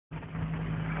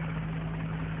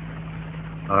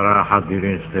Para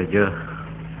hadirin saja,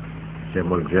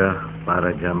 semoga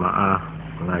para jamaah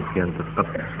pengajian tetap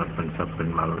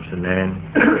saben-saben malam Senin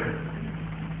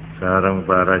sareng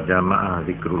para jamaah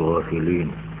zikrul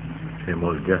ghafilin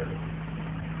semoga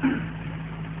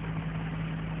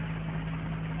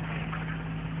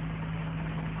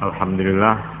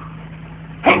alhamdulillah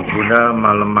kula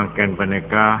malam makan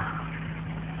peneka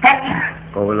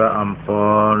kaula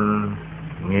ampun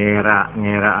ngira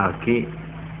aki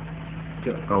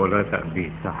kaula tak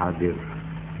bisa hadir.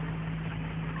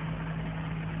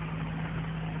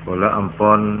 Kaula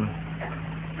ampun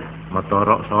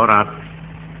motorok sorat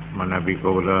manabi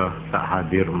kaula tak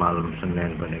hadir malam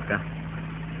Senin menika.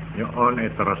 Nyon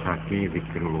terasaki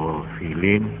zikrul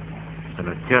ghafilin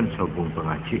senajan sobung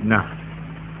pengaji. Nah,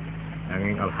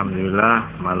 nanging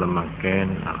alhamdulillah malam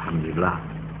makan alhamdulillah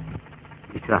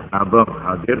bisa abang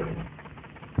hadir.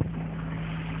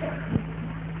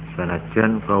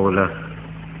 Senajan kaula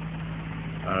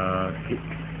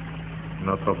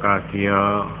noto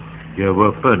kakia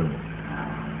jawaban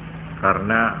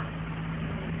karena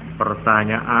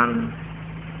pertanyaan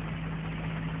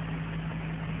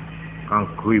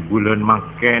kanggo bulan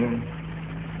makan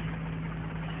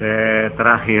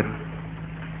terakhir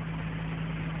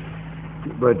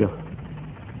ibadah.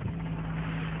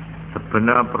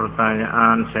 Sebenarnya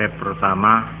pertanyaan saya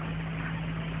pertama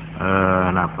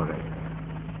kenapa guys?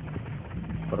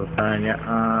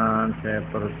 Pertanyaan saya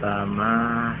pertama,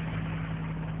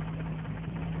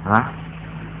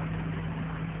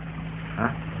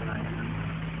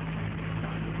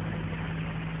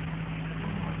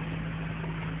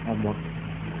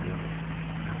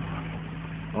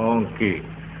 Oke.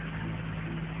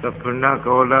 Sebenarnya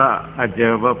kalau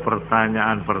jawab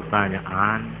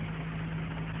pertanyaan-pertanyaan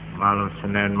malam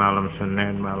Senin.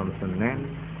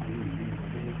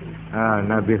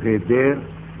 Nabi Khidir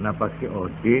napaki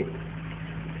odi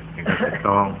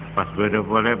ketong pas beda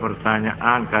boleh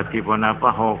pertanyaan katipun apa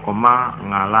hokoma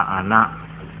ngala anak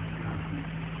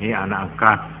ini anak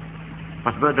angkat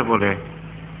pas beda boleh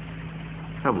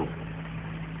sabu.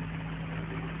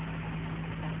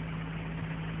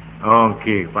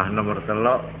 Oke, pas nomor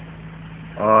telok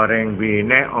orang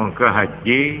bine ongke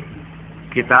haji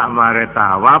kita mare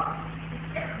tawaf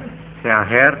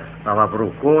syahir tawaf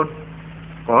rukun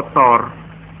kotor.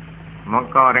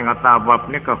 Maka orang tawaf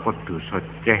ni ke kudu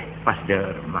soceh pas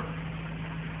derma.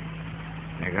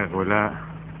 Neka kula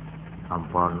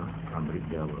ampun ambil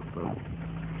jawab.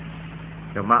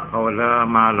 Cuma kula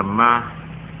malemah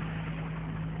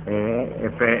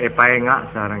engak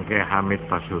sareng ke Hamid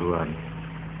Pasuruan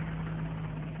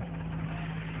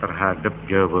terhadap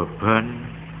jawaban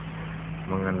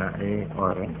mengenai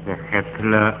orang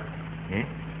FADHILAH.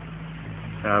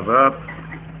 Sebab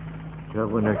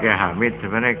jawaban ke Hamid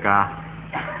sebenarnya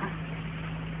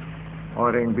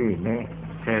orang bine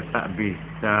saya tak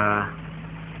bisa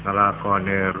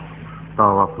ngelakoni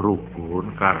tawaf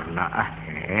rukun karena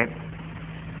ACHMAD.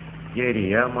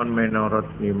 Jadi ya menurut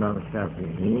Imam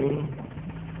Syafi'i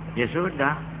ya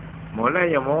sudah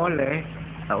mulai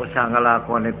tak usah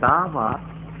ngelakoni tawaf,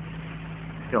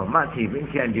 cuma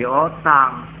dibingkian di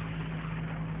otang.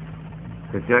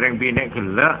 Jadi orang bine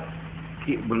gelak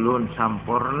ki belum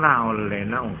sempurna oleh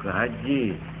naung ke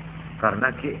haji karena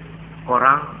ki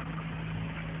orang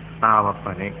tawaf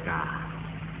paneka.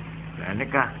 Nah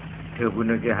nikah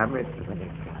kebunuh ke Hamid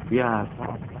paneka biasa.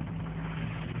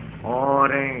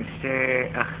 Orang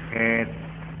seakhir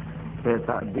saya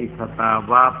tak bisa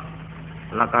tawaf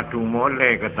lakadu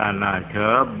mole ke tanah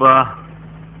Jabah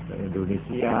ke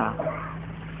Indonesia.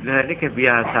 Jadi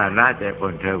kebiasaan aja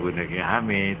pun kebunuh ke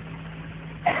Hamid.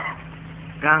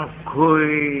 Kang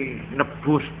kui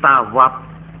nebus tawaf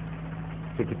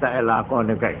kita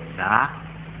elakone kaisa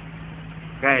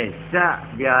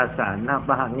biasanya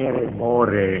bahan ngirim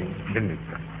orang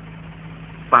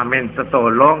pamen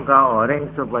tetolong ke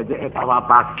orang supaya tawaf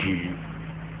pagi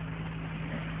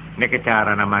ini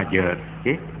cara nama ajar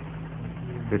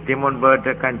jadi mun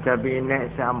berdekan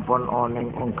cabine sampun oneng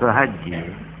ke haji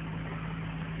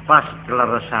pas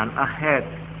kelarasan akhir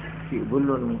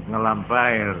belum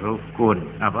ngelampai rukun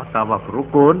tawaf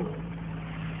rukun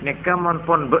neka mon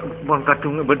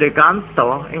kadung bede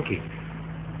kanto engki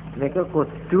neka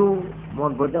kudu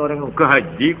mon bede orang ke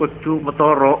haji kudu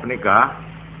metoro neka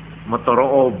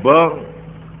metoro obang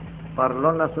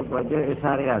parlon lah supaya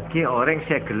sehari-hari orang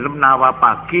saya gelem nawa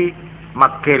pagi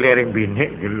make lereng bini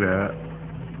gila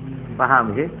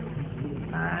paham gitu.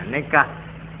 Nah neka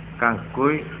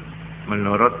kangkui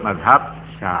menurut mazhab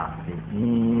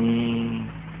Syafi'i.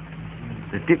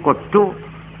 Jadi kudu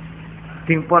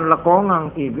timpon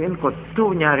lekongang ibin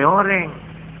kudu nyari orang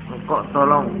kok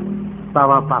tolong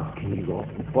tawaf pagi kok.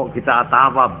 Kok kita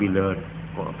tawaf bila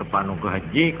kok tepat nunggu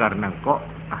haji karena kok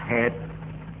haid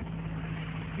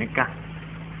nikah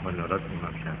menurut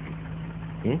Imam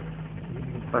Syafi'i.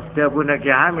 Pas dia punya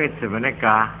Ki Hamid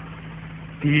sebenarnya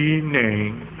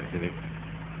dineng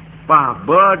pah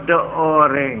beda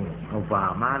orang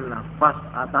upamana pas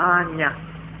atanya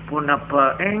pun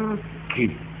apa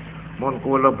engki mon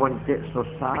kula pun cek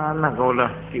susana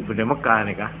kula ki benda Mekah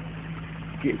ni kah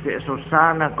ki cek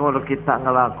susana kalau kita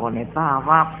ngelakoni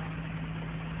tawaf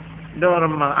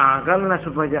dorong mengagal lah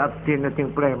supaya aktif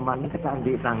ting preman kita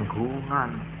di tanggungan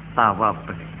tawaf.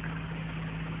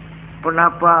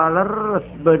 Kenapa leres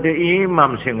beda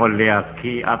imam sing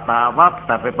ngoliaki atawaf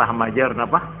tapi paham ajar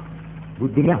napa?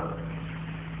 Budna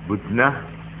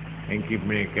yang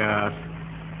mereka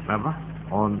apa?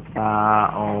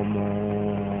 Onta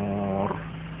umur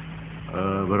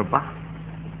berapa?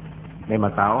 5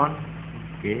 tahun.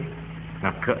 Oke.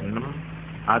 Nah ke-6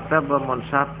 atau bermon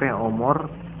sampai umur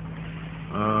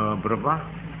berapa?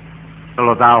 3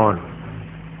 tahun.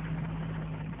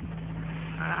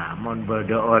 Mon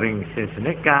beda orang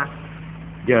seseneka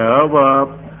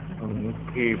jawab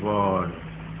kibon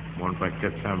mon baca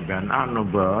sampean anu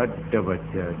beda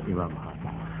baca Imam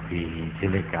Syafi'i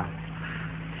seneka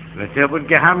lah pun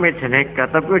Ki Hamid seneka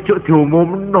tapi ojo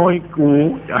diumumno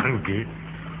iku jange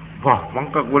wah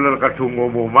mangka kula ka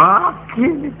diumum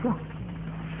makin nika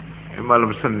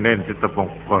malam Senin ditepung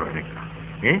kor nika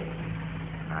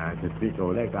nah jadi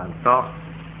oleh kantor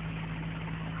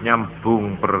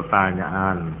nyambung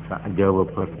pertanyaan tak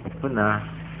jawab benar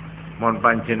mon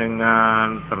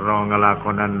panjenengan terong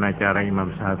ngelakonan acara Imam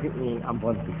Syafi'i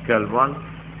ampun tigal pon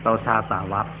tau SAH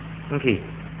tawaf nggih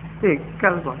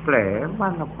tigal kok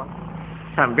preman apa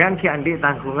sampean ki andi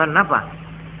tanggungan apa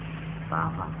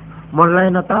tawaf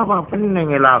mulai na tawaf peneng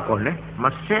ngelakone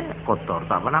masih kotor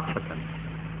tak pernah pesen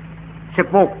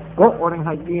sepokok orang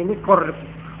haji ini kor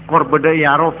beda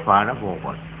Arafah na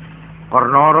pokok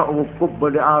karena wukuf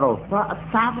pada Arafah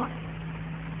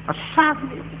asab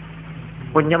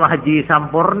punya haji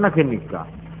sampurna kenika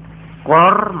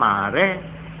kor mare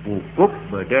wukuf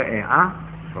pada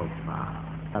Arafah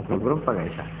tanggal berapa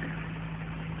guys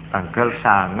tanggal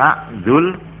sanga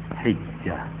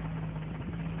Dzulhijjah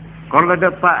kalau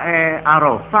ada pak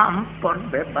Arafah pun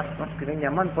bebas pun kena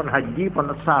nyaman pun haji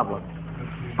pun asab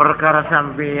perkara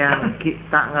sampeyan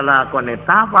kita ngelakoni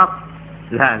tawaf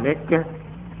lah nikah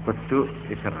betul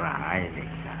diserai ni.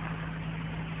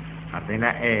 Artinya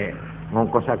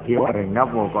ngongkos lagi orang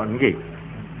ngapa kok nggih.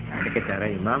 Ini cara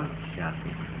Imam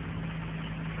Syafi'i.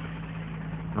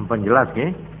 Nampak jelas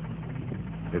nggih?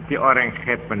 Jadi orang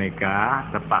haid menikah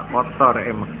tepat kotor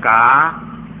Mekah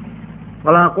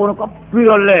ngelakuin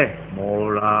boleh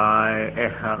mulai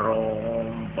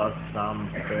ihram pas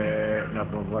sampai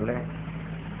napa boleh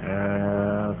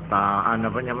taan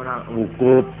apa namanya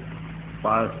wukuf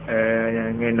pas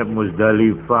nginep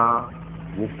Muzdalifah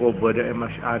wukuf pada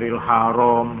Masyaril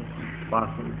Haram pas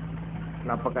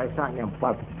napa kaisa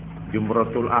nyempat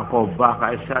Jumratul Aqabah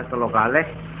kaisa telo kalih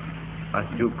pas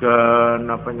juga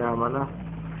napa namanya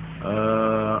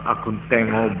akun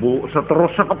tengobu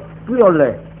seterusnya kepi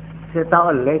oleh saya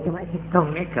tahu oleh cuma hitung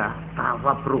nikah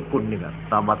tawaf rukun nih kan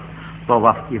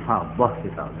tawaf ifadah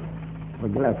kita oleh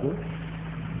menjelas tuh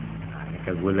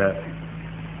nikah gula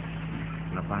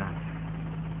napa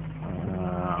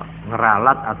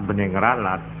ngeralat atau bener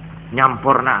ngeralat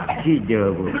nyampur nasi je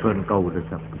bukan kau udah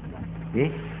sampai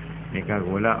ni kan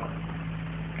gula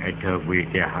ada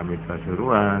Ki Hamid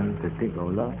Pasuruan jadi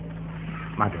kau lah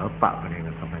ada apa bener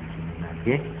kata sini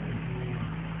lagi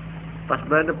pas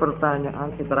pada pertanyaan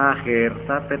terakhir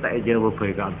tapi tak jawab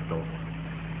baik kantor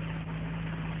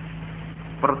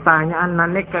pertanyaan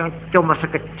nane kan cuma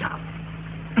sekejap.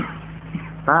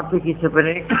 Tapi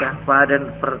sebenarnya pada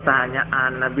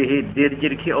pertanyaan Nabi Khidir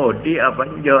jadi kiodi apa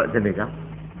jawab sini kan?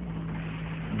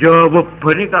 Jawab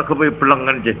ini kak kebai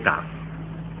pelengan jetak.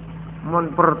 Mon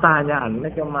pertanyaan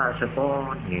ini cuma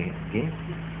seponi.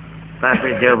 Tapi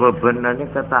jawabannya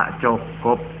tak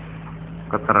cukup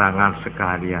keterangan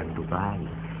sekalian juga.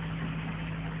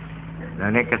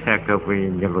 Dan ini saya kebai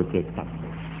nyeluk jetak.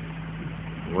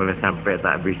 Boleh sampai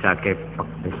tak bisa kepak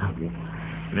lagi.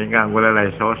 Ini kan gula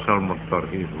lagi sosial motor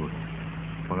ibu.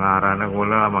 Pengarana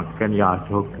gula makan ya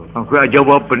jok. Aku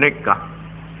jawab penikah.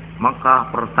 Maka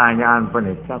pertanyaan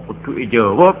penikah kudu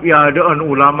dijawab ya ada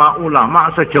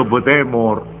ulama-ulama sejauh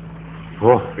timur.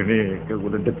 Oh ini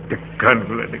gula deg-degan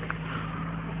gula deg.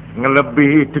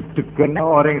 Ngelebihi deg-degan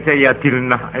orang saya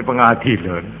dilnah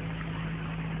pengadilan.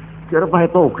 Kira apa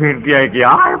itu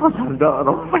kiai-kiai apa sanda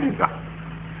orang penikah.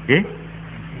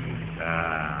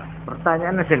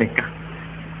 Pertanyaannya senikah.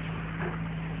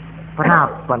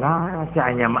 Kenapa lah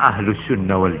caknya ahlus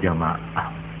sunnah wal jamaah?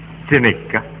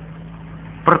 Senikah?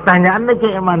 Pertanyaannya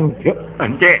cak man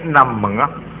cak 6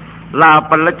 mengah.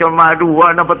 8 lah cuma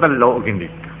 2 napa telok gini.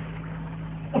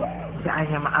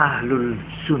 Caknya ahlul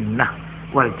sunnah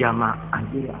wal jamaah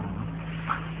dia.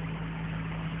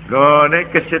 Lo ni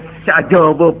keset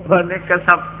saja beban ni ke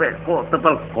sampai kok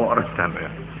terpelkok rasanya.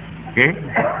 Okey.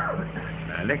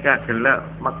 Ni kan kelak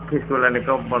makis sekolah ni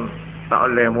kau pun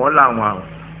tak boleh molang mau.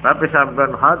 Tapi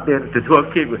sampai hadir tetua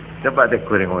kib dapat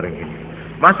dekor orang ini.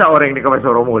 Masa orang ni kau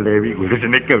suruh mulai bigu tu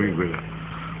senika bigu lah.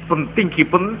 Penting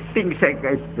saya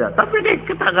guys. Tapi ni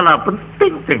kita kalah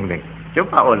penting ni.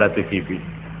 Coba olah tu TV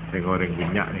dengan orang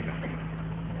minyak ni kan.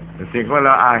 Jadi kalau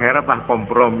akhirnya pas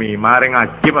kompromi, mari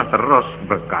ngaji pas terus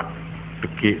berkat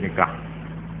dekik nikah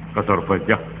kotor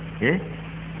bajah.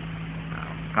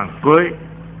 Kang Kuy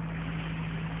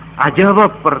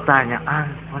jawab pertanyaan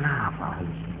kenapa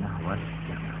ahlus-sunnah wal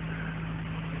jamaah.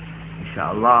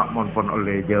 InsyaAllah mohon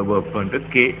oleh jawaban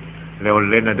dekik,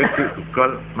 oleh na dekik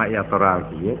tukal mak ya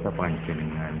teragi ya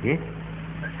kepanjenengan ya.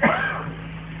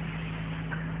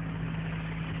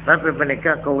 Tapi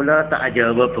mereka kaulah tak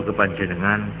jawab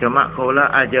kepanjenengan, cuma kaulah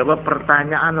jawab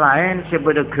pertanyaan lain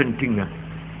sebeda gending.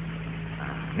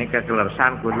 Nika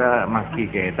kelarsan kula maki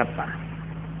ke tepa.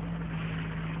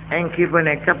 Engki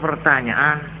mereka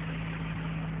pertanyaan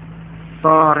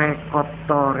torekot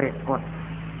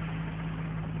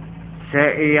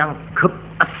yang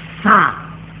kepasa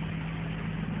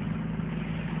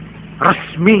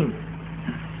resmi.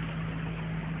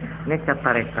 Nika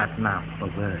tarekat napa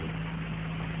beri?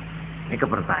 Nika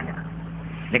pertanyaan.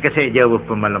 Nika saya jawab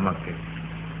pemalam makin.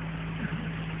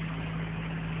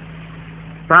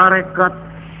 Tarekat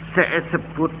saya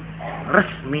sebut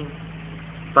resmi.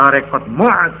 Tarekat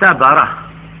mu'tabarah.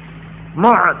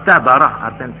 Mu'tabarah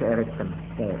artinya saya rekan.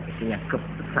 Saya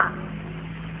kepesar.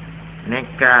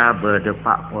 Nika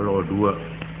berdepak 42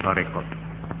 tarekat.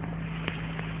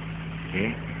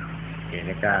 Okey.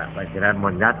 Nika pelajaran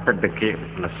menyatat dekik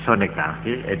leson nika.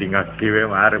 Edi ngaki we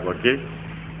mari okey.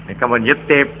 Nika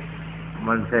menyetip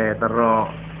men saya teruk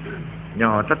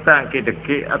nyo tetang ke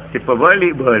dekik tipe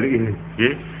balik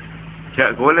okey.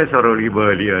 Cak boleh suruh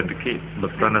balik dekik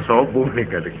betul sobong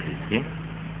nika dekik okey.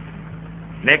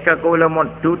 Nika kula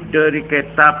modut dari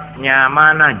kitabnya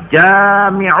mana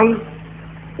Jami'u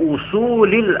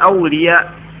Usulil Awliya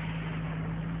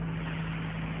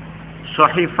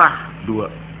Sahifah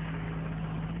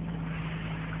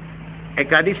 2.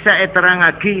 Kadi saya terang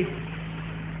lagi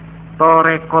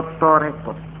torekot.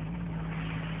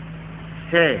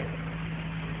 Se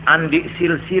andik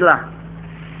silsilah,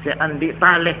 se andik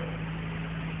taleh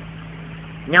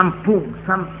nyambung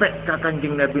sampai ke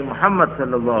Kanjeng Nabi Muhammad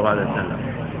sallallahu alaihi wasallam.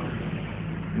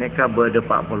 Mereka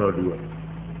berdepak 42.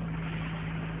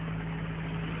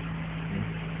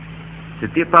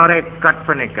 Setiap tarekat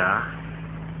mereka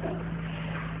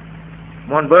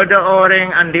mohon beda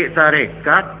orang andik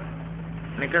tarekat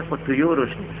mereka kudu yurus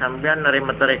sampean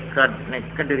nerima tarekat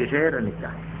mereka dari saya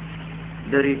nikah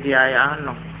dari kiai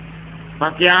anu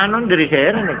pakai anu dari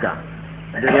saya nikah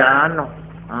dari anu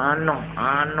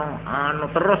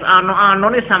terus anu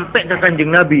ni sampai ke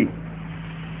Kanjeng Nabi.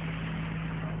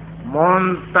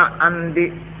 Monta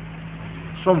andi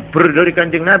sumber dari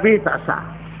Kanjeng Nabi tak sah.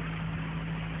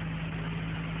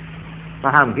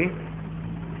 Paham ke?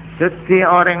 Setiap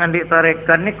orang andi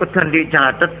tarekat ni kudu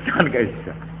dicatatkan guys.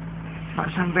 Pak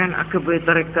sampean akbar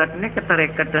tarekat ni ke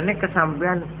tarekat ni ke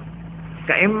sampean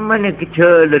kaiman ni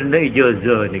kejalan ni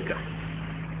ijazah ni ka.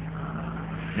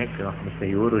 Nika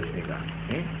mesti urus nika.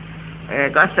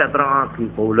 Kasih terang aku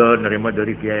pula nerima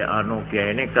dari kiai anu,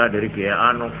 kiai nika dari kiai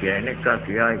anu, kiai nika,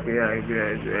 kiai.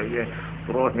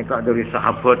 Terus nika dari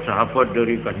sahabat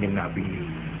dari Kanjeng Nabi.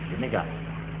 Nika.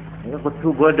 Nika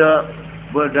kudu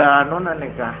beda anu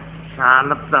nika.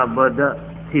 Sanad tak beda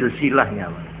silsilahnya.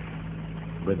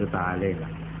 Beda tali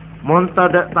lah. Mun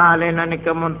tak ada tali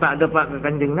nika mun tak dapat ke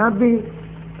Kanjeng Nabi.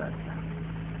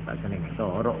 Tak kena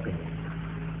torok ke.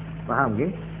 Faham ke?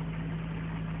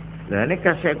 Dan ini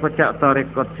kasih kocak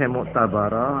tarekat saya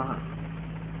muktabarah.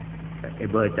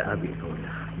 Baca abis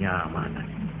kaulah. Nyaman.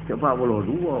 Coba boleh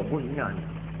 2 punya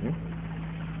ni.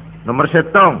 Nomor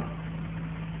 1.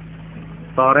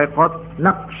 Tarekat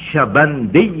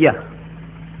Naqsyabandiyah.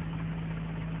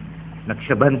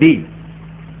 Naqsyabandi.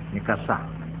 Ini kasah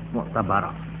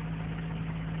muktabarah.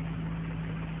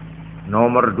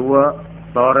 Nomor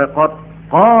 2. Tarekat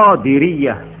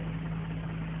Qadiriyah.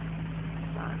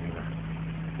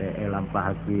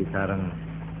 Lampah hati sarang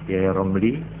Kiai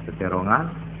Romli seterongan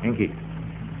engki.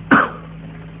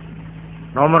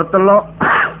 Nomor 3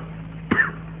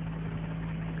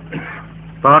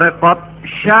 tarekat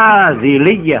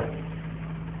Syadziliyah.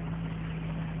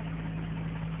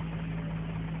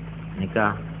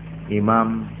 Nikah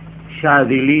Imam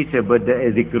Syadzili sebeda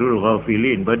Zikrul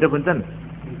Ghafilin. Beda punten.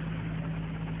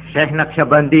 Syekh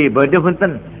Naqsyabandi beda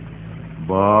punten.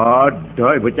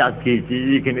 Badai baca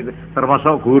kiki kini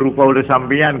termasuk guru kau le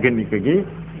sampean kini kiki.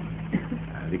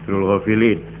 Zikrul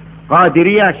Ghafilin.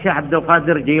 Qadiriyah Syekh Abdul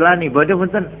Qadir Jilani beda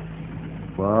punten.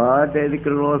 Bada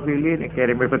Zikrul Ghafilin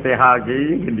kirim Fatihah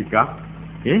kini kah.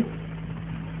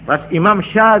 Pas Imam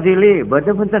Syadzili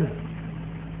beda punten.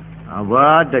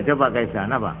 Bada coba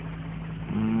kaisan apa?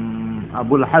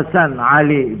 Abul Hasan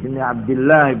Ali bin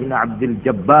Abdullah bin Abdul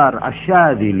Jabbar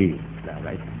Asy-Syadzili.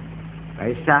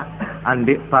 Kaisa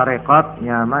andi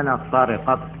tariqatnya mana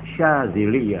tariqat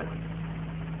Syadziliyah.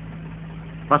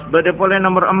 Pas bade pole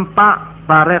nomor 4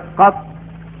 tariqat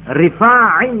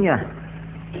Rifa'iyah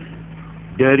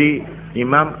dari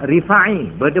Imam Rifa'i.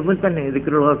 Bade punten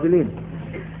Zikrul Ghafilin.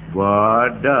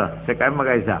 Bada sekai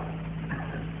makaisa.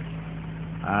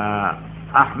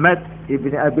 Ahmad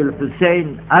ibn Abil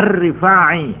Husain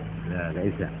Ar-Rifa'i. Nah,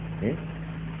 kaisa.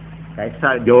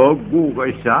 Kaisa jogu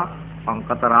kaisa,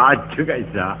 pangkat raja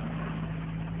kaisa.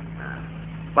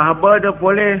 Pahaba dah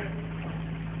boleh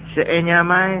seenya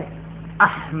mai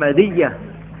Ahmadiyah,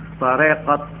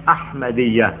 tariqat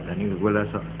Ahmadiyah. Dan ini gula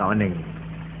tahuning.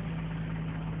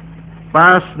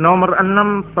 Pas nomor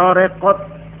 6 tariqat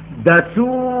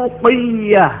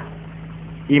Dasuqiyah.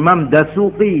 Imam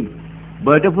Dasuqi.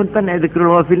 Bada punten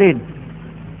Zikrul Ghafilin.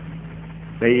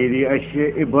 Sayyidi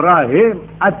Asy Ibrahim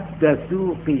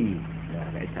Ad-Dasuqi. Ya,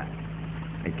 kaisa.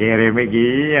 Kirim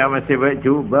lagi, ya masih baik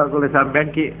cuba kalau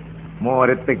sampean ki mau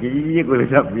rezeki kalau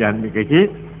sampean ni ki.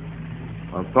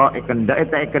 Apa ikendak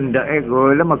tak ikendak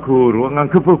gola mak guru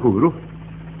ngangkep guru.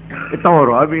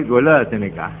 Itoro abi gola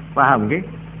senika. Paham ke?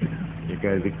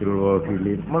 Jika Zikrul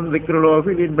Ghafilin, mun Zikrul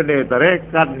Ghafilin benda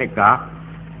tarekat nikah.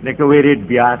 Nika wirid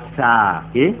biasa,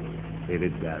 ke?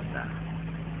 Wirid biasa.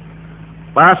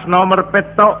 Pas nomor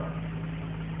petok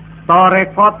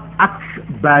Tarekat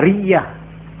Akbariyah.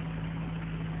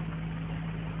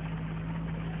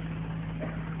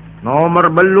 Nomor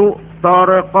belu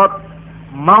Tarekat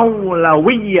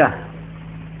Maulawiyah.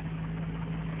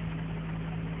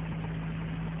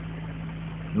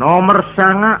 Nomor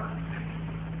sanga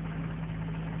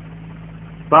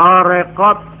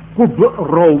Tarekat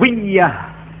Kubrawiyah.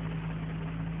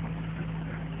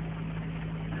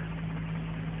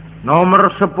 Nomor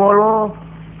 10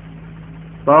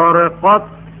 Tarekat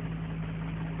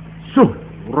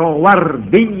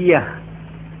Suhrawardiyah.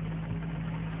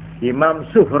 Imam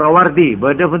Suhrawardi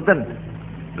bada punten.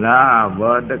 Lah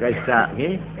bada kaisa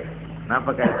ni.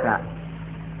 Napa kaisa?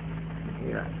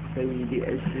 Ya, Sayyidi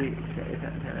Asy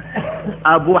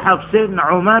Abu Hafsin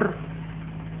Umar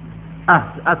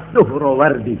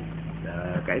As-Suhrawardi.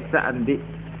 Kaisa andi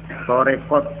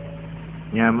tarekat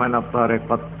mana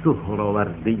tariqat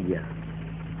Suhrawardiyah.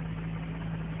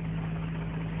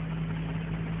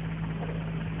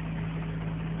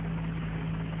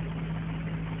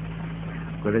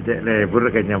 Kalau cek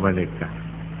lebur ke nyaman nikah.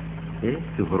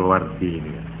 Suhrawardi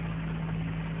ni.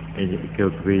 Ini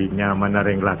nyaman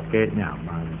orang laki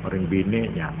nyaman, orang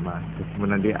bini nyaman.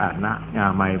 Kemudian dia anak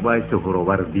nyaman baik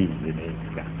Suhrawardi ini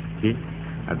nikah.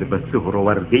 Ada bahasa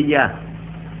Suhrawardiyah.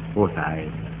 Oh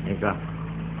saya nikah.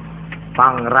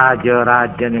 Pang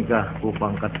raja-raja nikah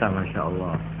kupang kata Masya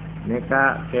Allah.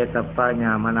 Nikah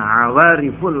ketapanya mana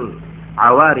awariful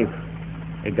awarif.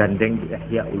 Gandeng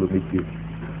Ihya Ulumuddin.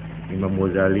 Imam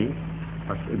Ghazali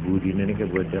pas ibu dina nikah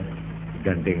buat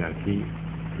gandeng lagi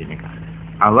nikah.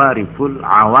 Awariful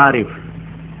awarif.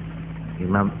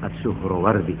 Imam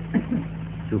As-Suhrawardi.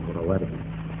 Suhrawardi.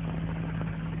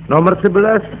 Nomor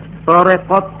 11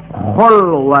 Tarekat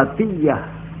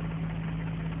Khalwatiyah.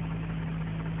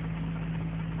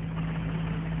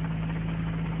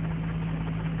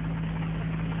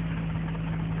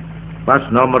 Pas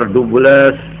nomor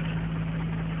 12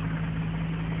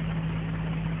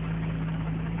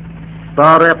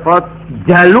 Tarekat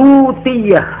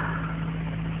Jalutiyah.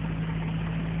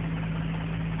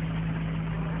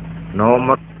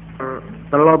 Nomor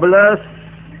 13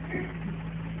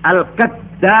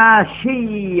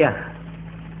 Al-Qaddashiyah.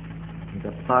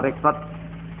 Tarekat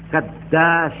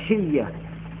Qaddashiyah.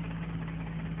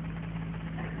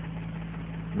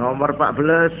 Nomor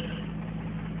 14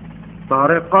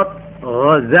 Tarekat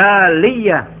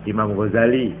Ghazaliyah. Imam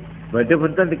Ghazali. Baca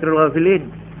punten Zikrul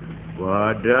Ghafilin.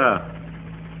 Wadah.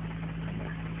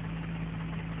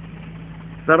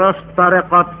 Terus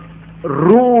tarekat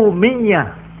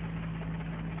Rumiyah.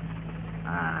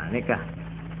 Nikah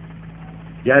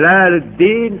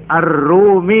Jalaluddin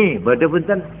Ar-Rumi. Baca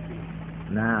punten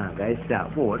Nah, guys,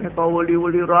 tak boleh kau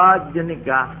wali-wali raja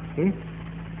nikah.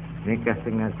 Nikah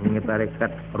dengan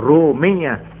tarekat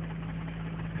Rumiyah.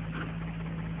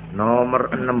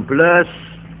 Nomor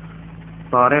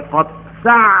 16, tarekat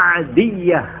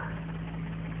Sa'diyah.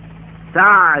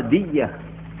 Sa'diyah.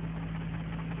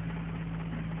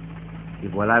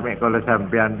 Ibu lama kalau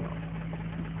sampean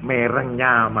mereng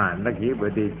nyaman lagi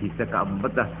berarti bisa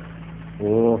keempat dah.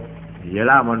 Oh,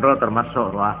 iyalah menurut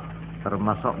termasuk wah.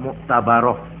 Termasuk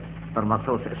muktabaroh,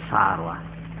 termasuk sesarwah.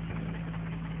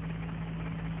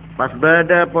 Pas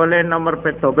beda boleh nomor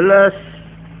 17,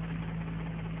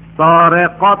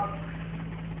 tarekat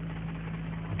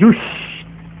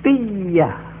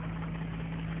justiyah.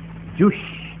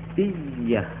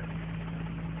 Justiyah.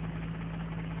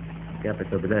 Ya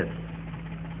 17.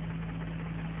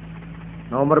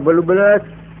 Nomor 12,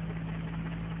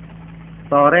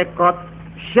 tarekat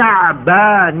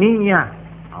Syabaniyah.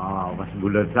 Pas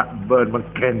bulan Sa'ban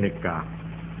makan nikah.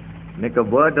 Nikah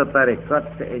bodoh tarekat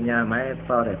senyamai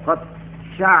tarekat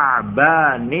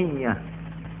Syabaniyah.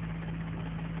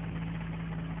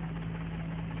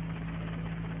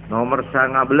 Nomor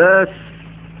 19,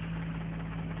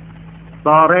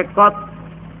 tarekat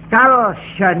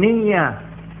Kalsyaniyah.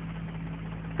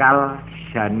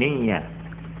 Kalsyaniyah.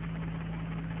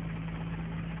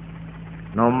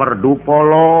 Nomor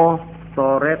 20,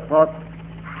 tarekat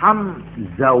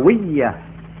Hamzawiyah.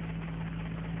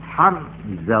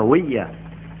 Hamzawiyah.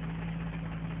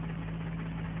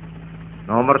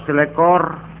 Nomor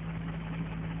selekor,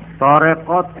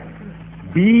 tarekat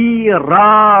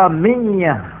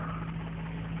Biramiyah.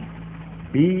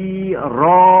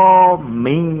 Biramiyah.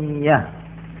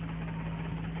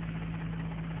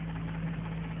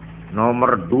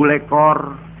 Nomor 2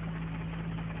 ekor,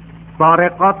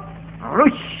 tarekat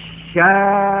Rusyaqiyah.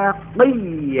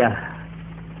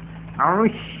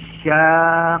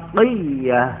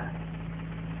 Rusyaqiyah.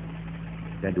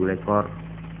 Dan 2 ekor.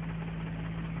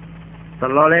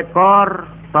 3 ekor,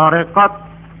 tarekat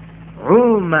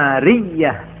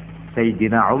Umariyah.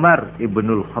 Sayyidina Umar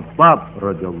ibnul Khattab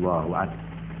radhiyallahu anhu.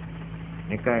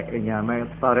 Ini kayaknya namanya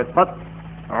tarekat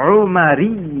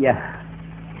Umariyah.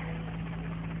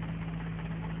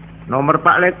 Nomor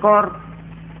 4 ekor,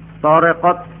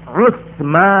 tarekat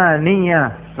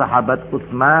Utsmaniyah. Sahabat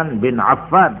Utsman bin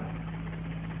Affan.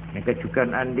 Ini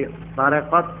kecukan andi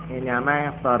tarekat ini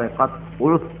namanya tarekat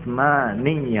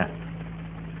Utsmaniyah.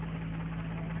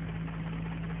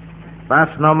 Pas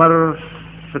nomor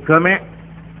segame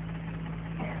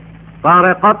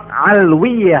tarekat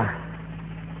Alwiyah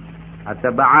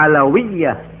atau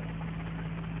Alawiyah.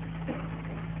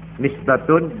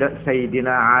 Nisbatun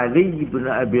Sayyidina Ali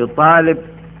bin Abi Talib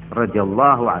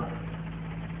radhiyallahu anhu.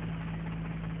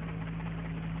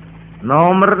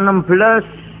 Nomor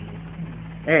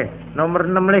 16, nomor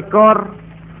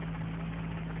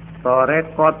 16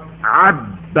 tarekat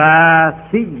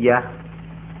Abbasiyah.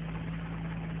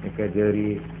 Ini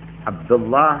dari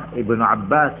Abdullah ibn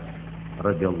Abbas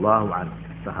radhiyallahu anhu,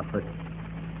 sahabat.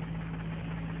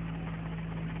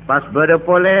 Pas pada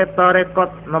boleh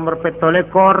tarekat nomor 17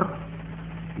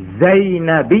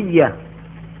 Zainabiyah.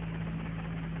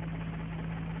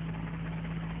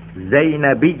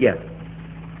 Zainabiyah.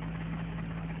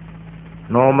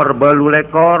 Nomor 12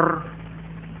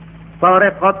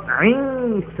 tarekat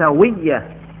Isawiyah.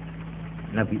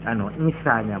 Nabi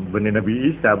Isa nya bener,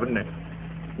 Nabi Isa bener.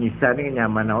 Isa ni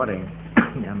nyaman orang,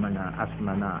 nyaman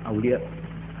asmana aulia.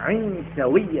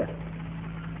 Isawiyah.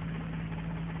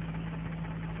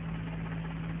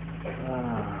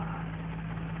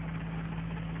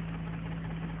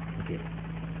 Okay.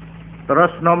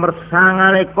 Terus nomor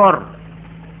 9 ekor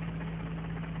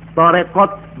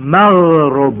tarekat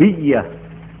Malrobiyah.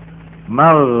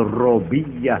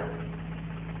 Malrobiyah.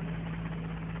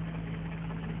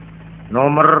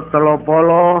 Nomor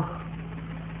 30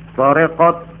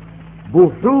 tarekat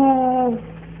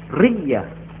Buhuriyah.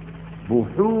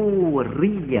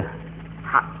 Buhuriyah.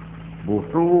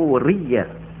 Buhuriyah.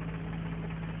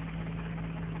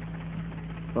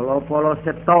 30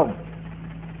 setong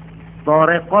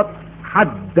tarekat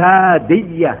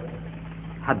Haddadiyah.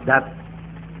 Haddad.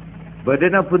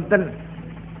 Badana punten.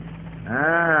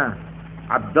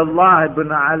 Abdullah bin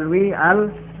Alwi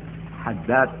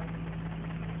al-Haddad.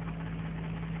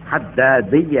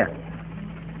 Haddadiyah.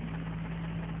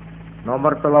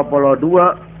 Nomor 32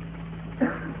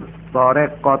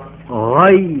 tarekat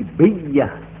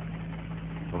Ghaibiyah.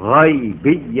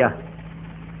 Ghaibiyah.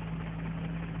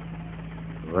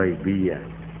 Ghaibiyah.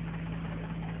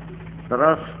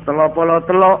 Terus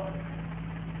 33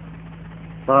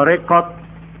 tarekat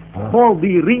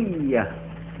Khodiriyah.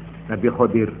 Nabi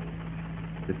Khodir.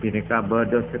 Sini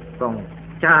kabada setong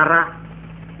cara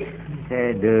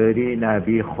dari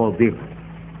Nabi Khidir.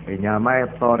 Namanya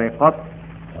Thoriqah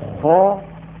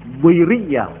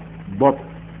Khadiriyah. Bob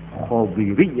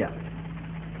Khadiriyah.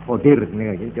 Khidir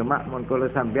ni cuma mun kalau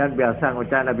sampean biasa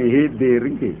ngucap Nabi Khidir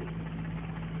ni.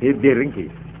 Khidir ni.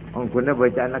 Orang guna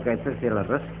bacaan kata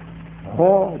selaras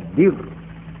Khidir.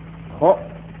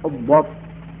 Bob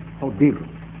Khidir.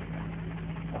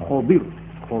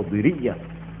 Khadiriyah.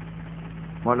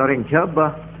 Monoring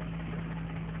Jabah.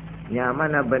 Yang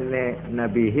mana benar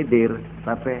Nabi Khidir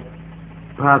tapi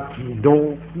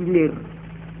bagindo kilir.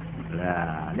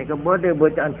 Lah, ni kebode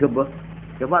bacaan coba.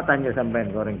 Coba tanya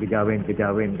sampean ke orang kejawin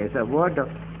kaisa bodoh.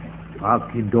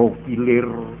 Bagindo kilir.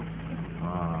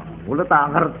 Mula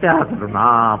tak ngerti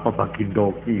kenapa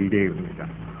bagindo kilir ni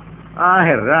kan.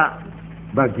 Akhirnya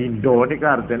bagindo ni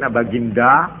kan artinya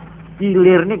baginda,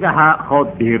 kilir ni kan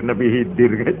Khidir Nabi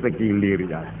Khidir kan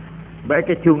sekilir ya.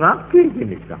 Baik kecungaki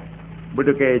gini kan.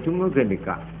 Bodoh kayak cungu gini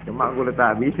kan. Cuma aku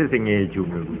tak bisa sengaja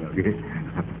cungu.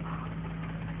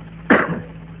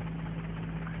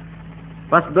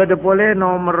 Pas gede boleh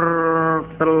nomor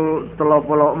 34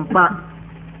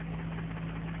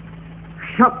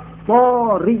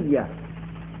 Syattariyah.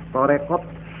 Thoriqah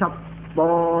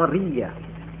Syattariyah.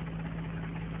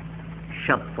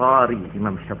 Syattari,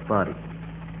 Imam Syattari.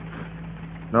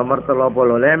 Nomor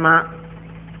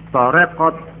 35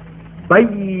 Thoriqah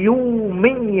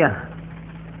Bayyumiyah.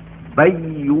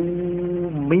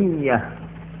 Bayyumiyah.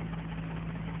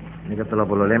 Ini ke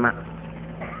 35.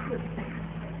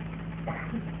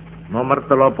 Nomor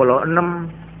 36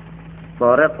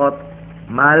 Thoriqah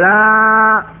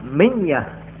Malamiyah.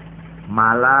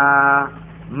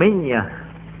 Malamiyah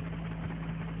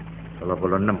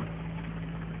 36.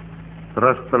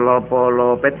 Terus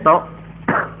 37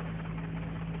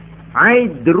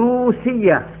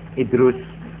 Idrusiyah. Idrus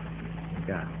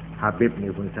ya, Habib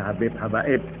ni pun sahabib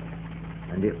habaib.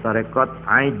 Nanti Thoriqah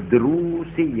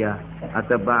Idrusiyah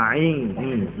atau Ba'id.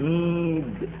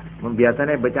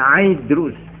 Membiasakan baca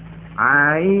Idrus.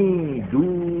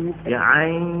 Aidu ya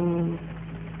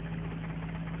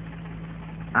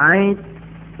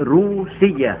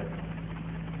Rusiyah.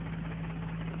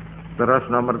 Terus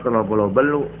nomor 30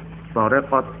 belu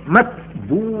Thoriqah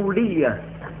Matbuliyah.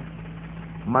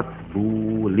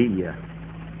 Matbuliyah.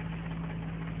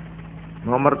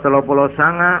 Nomor 39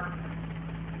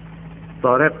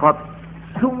 Thoriqah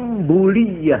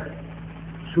Sumbuliyah.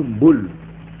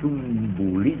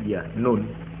 Sumbuliyah nun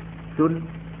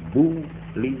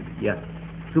Sumbuliyah.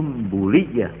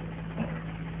 Sumbuliyah.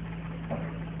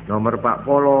 Nomor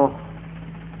 40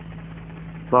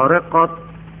 Thoriqah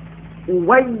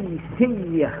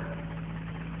Uwaisiyah.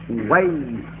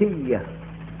 Uwaisiyah.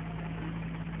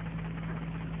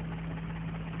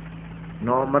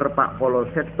 Nomor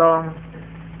 41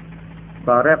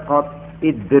 Thoriqah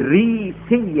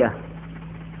Idrisiyah.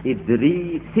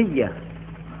 Idrisiyah.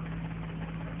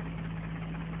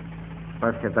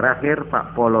 Pas terakhir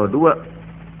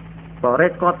 42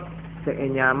 Thoriqah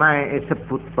seenyamai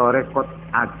sebut Thoriqah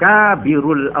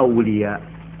Akabirul Aulia.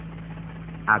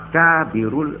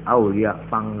 Akabirul Aulia,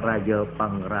 pangraja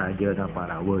dan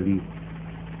para wali.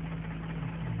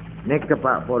 Ni ke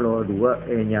 42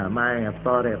 enyamai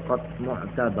Thoriqah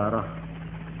Mu'tabarah.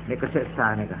 Ni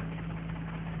keseksa ni kah.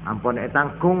 Ampun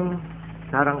tangkung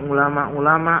sarang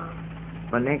ulama-ulama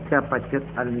peneka pacet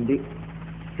andi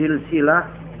silsilah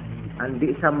andi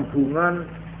sambungan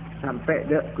sampai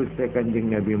dak Gusti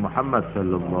Kanjeng Nabi Muhammad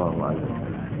sallallahu alaihi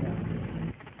wasallam.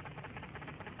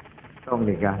 Tong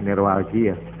nikah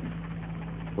nirwaji ya.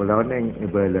 Pulau neng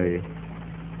ibalai.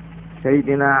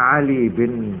 Sayyidina Ali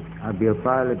bin Abi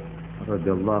Thalib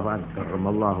radhiyallahu anhu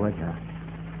karramallahu wajhah.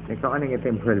 Nikah neng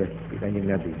tempel di Kanjeng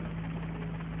Nabi.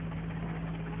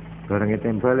 Orang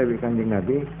tempel di Kanjeng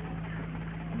Nabi.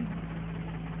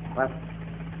 Pas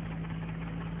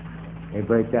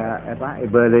baca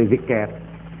ibadah zikir.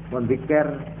 Mon zikir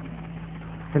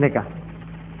seneka.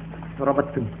 Surah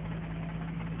betul.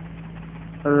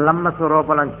 Lama surah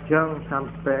pelancong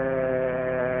sampai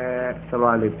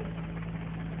Shalawat.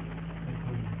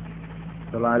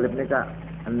 Shalawat ni kak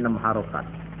 6 harokat.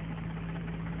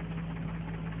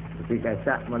 Tapi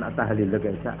kaisa mon tahlil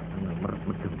kaisa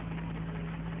betul.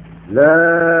 La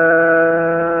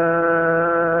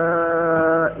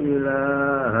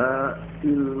ilaha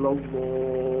illallah.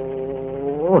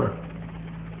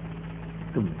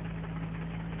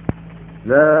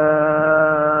 La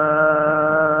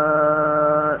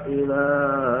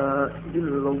ilaha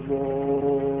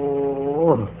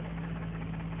illallah.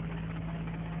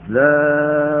 La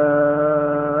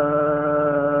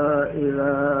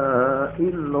ilaha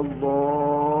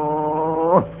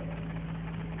illallah.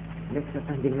 Next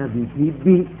kanjeng Nabi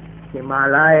bibi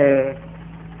semalai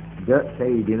de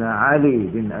Sayyidina Ali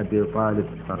bin Abi Talib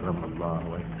karramallahu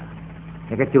wajhah.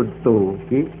 Ini contoh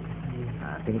ki.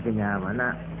 Tingkatnya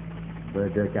mana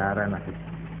berbicara nak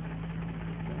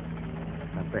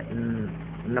sampai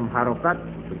 6 harokat.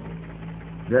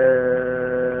 La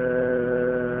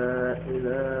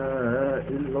ilaha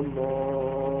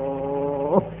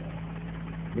illallah.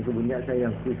 Ini kebunyian saya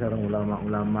yang sarang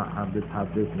ulama-ulama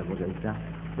habis-habis nak berkaitan.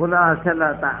 Mula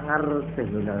saya tak ngerti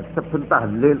mula sebentar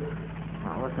lil.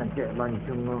 Awas sampai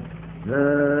langsung la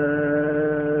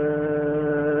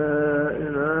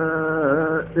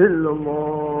ilaha illallah.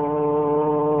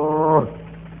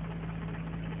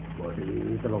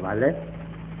 Boleh kalau kali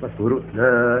pas huruf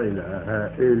la ilaha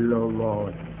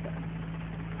illallah.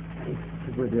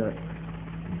 Sebenarnya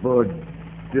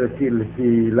bodoh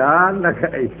silsilah nak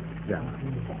Aisyah.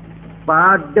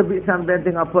 Pada bi sampai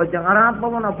dengan apa jangan apa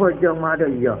pun apa jangan ada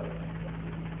iya.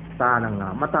 Tanang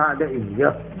mata ada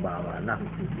iya bawa nak.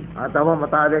 Atau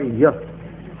mata ada iya.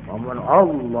 Aman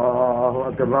Allahu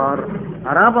Akbar.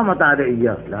 Apa mata ada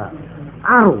iya lah.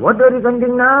 Arwah dari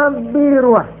kanjeng Nabi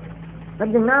ruah.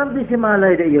 Kanjeng Nabi si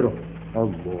malai ada iya.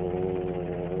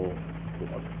 Allah.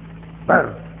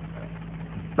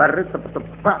 Bar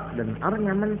tepat dan orang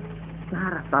nyaman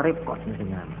cara tarekot ni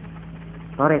nyaman.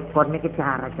 Tarekot ni ke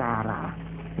cara-cara.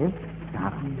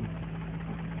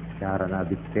 Cara nak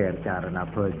bicara, cara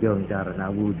nak berjong, cara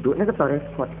nak wuduk ni ke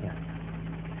tarekotnya.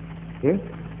 Okey?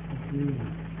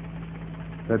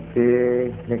 Tapi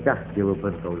nikah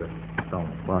jawapan kau lah.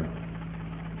 Tompon.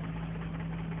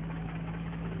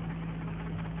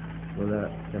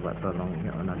 Boleh coba tolong ni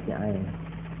anak saya.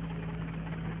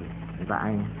 Minta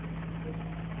aing.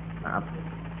 Maaf.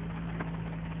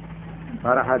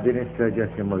 Para hadirin sekalian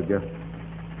yang mulia.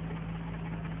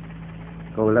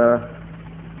 Kaulah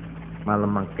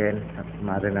malam makan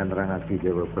kemarin nerangati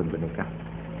jawapan bernikah.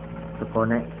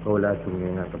 Sekonek kaulah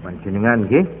tunggeng ke panjenengan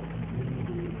nggih.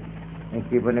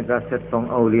 Iki bernikah setong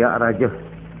aulia raja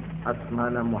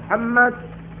Asmana Muhammad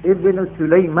ibn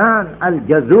Sulaiman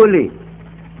al-Jazuli.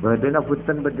 Badana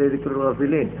putan berdiri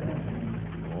kerwafilin.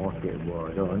 Okey,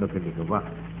 bodoh nak ni ke bah.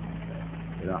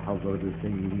 إلى حضرة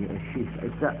سيدي الشيخ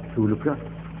عيسى سولك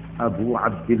أبو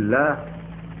عبد الله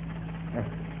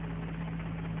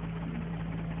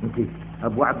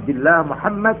أبو عبد الله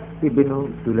محمد ابن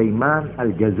سليمان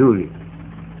الجزولي.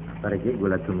 Parajik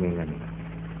gula tumingan.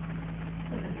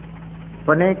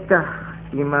 Penikah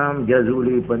Imam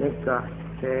Jazuli penikah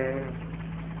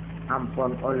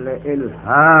ampun oleh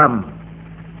ilham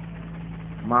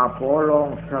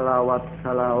mapolong salawat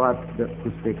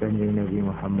Gusti Kanjeng Nabi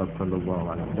Muhammad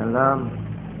sallallahu alaihi wasallam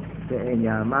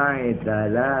senyamai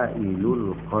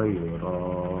dalailul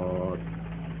khairat.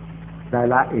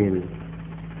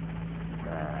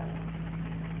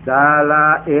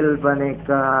 Dalail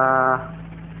panikah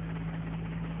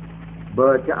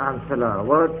bacaan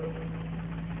salawat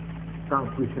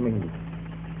sampai seminggu.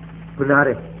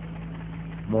 Benar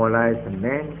mulai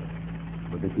Senin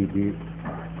berdiri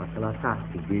Selasa,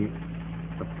 tibi,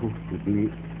 Sabtu,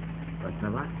 tibi,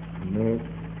 Selasa, Kamis,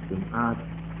 Jumat,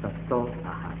 Sabtu,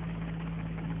 Ahad.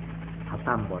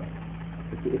 Hatam boleh.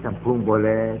 Jadi sambung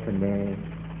boleh, Senin.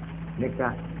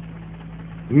 Nikah.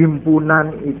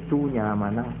 Himpunan itunya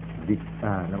mana?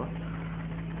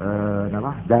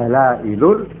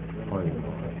 Dalailul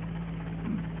khairat.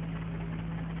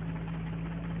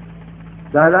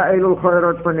 Dalailul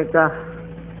khairat penikah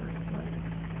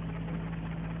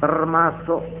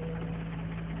termasuk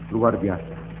luar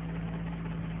biasa.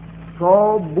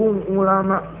 Sobung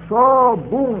ulama,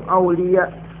 sobung aulia,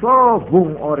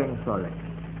 sobung orang soleh.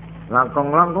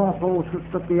 Langkong-langkong khusus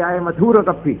Kiai Madura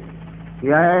Kapi,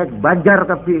 Kiai Banjar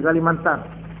Kapi Kalimantan,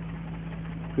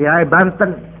 Kiai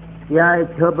Banten, Kiai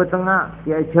Jawa Tengah,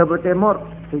 Kiai Jawa Timur,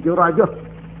 Sejurajo,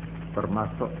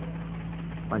 termasuk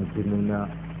panjenengan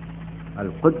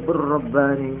Al-Qutbur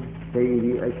Rabbani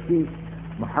Sayyidi Al-Syekh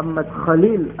Muhammad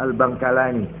Khalil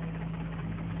Al-Bangkalani.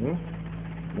 Ini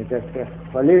Syekh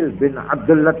Khalil bin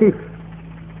Abdul Latif.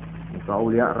 Muka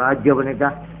ulia raja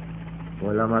menikah.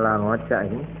 Bola malah ngocak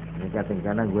ini. Nikah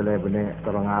tingkanan boleh benar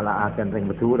tolong ala akan ring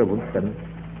Madura bukan.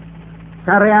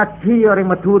 Syariati orang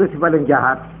Madura si paling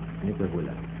jahat. Ini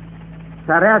kebulan.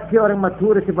 Syariati orang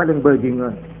Madura si paling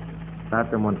bajingan.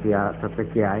 Satu montia satu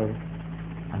kiai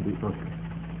ambil foto.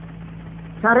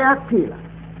 Syariati lah.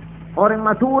 Orang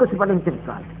Madura si paling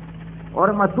cengkal.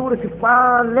 Orang Madura si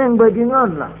paling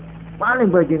bajingan lah. Paling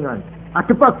bajingan.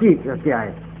 Ada pagi ke kiai.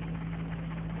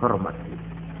 Hormat.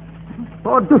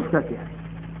 Podus ke kiai.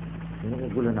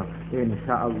 Ini bulan apa?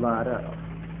 InsyaAllah ada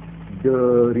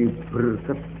dari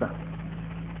berketah.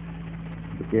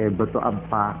 Betul betul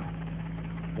apa?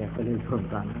 Ya Khalil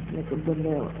Sultan. Ni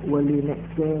kebenar wali nek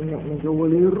kenek ni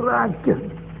wali raja.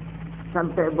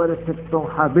 Sampai bersetong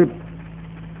Habib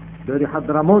dari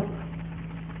Hadramut.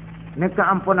 Neka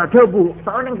ampun ada bu,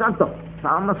 tak ada yang kantor.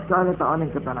 Sama sekali tak ada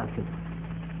yang ketanah Aceh.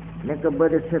 Neka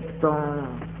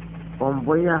bersetong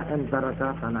kompoyah antara ke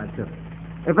tanah Aceh.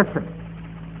 Pesan.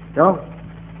 Jom.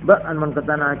 Bak anman ke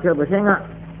tanah Aceh bersengak.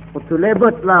 Waktu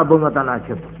lebat labung ke tanah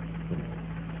Aceh.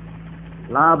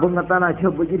 Labung ke tanah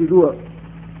Aceh jadi dua.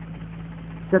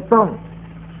 Setong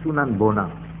Sunan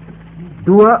Bonang.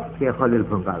 Dua Kiai Khalil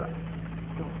Bengkala.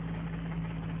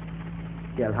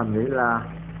 Ya alhamdulillah.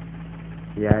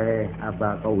 Kiai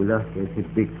Aba Kaulah Kiai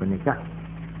SIDDIQ menikah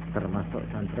termasuk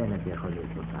santri Kiai Khalil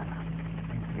Bengkala.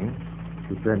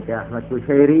 Tujuan Kiai Ahmad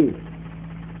Kusyairi.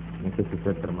 Ini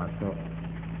juga termasuk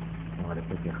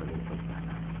menghadapi Kiai Khalil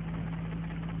Bengkala.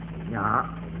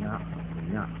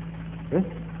 Banyak.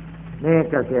 Ini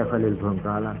Kiai Khalil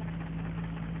Bengkala.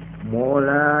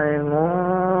 Mulai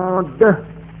ngodah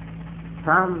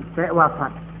sampai wafat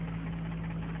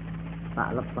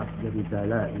tak lepas jadi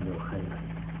dalailul khairat.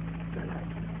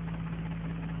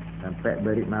 Sampai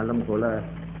beri malam kula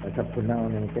tak benar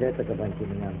yang kereta ke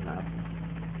pancingan maaf.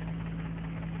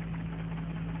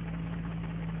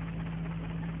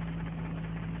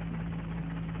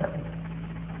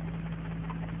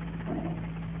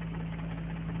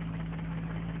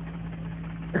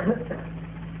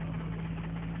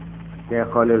 Kiai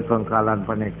Khalil Bengkalan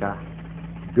penikah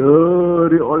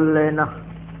dari olehna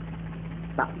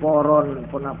tak poron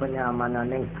pun apa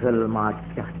nyamanan nengkel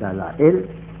macah dalail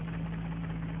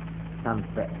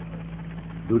sampai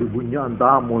 2000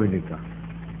 tamu ini kah.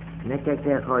 Ini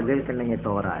Kiai Khalil kena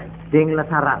ngetorai. Ding la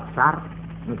sarasar.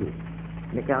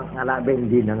 Ini kan ngalak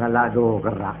benzin, ngalak do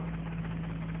kerak.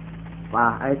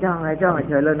 Wah, ajang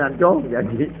jalanan jauh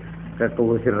jadi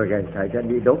kekusir guys.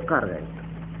 Jadi dokar guys.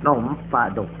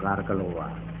 Nampak dokar keluar.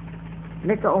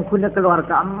 Ini kalau orang keluar ke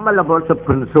amal lah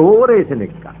seben sore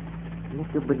senikah. Ini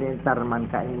kebenar man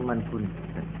kaiman pun.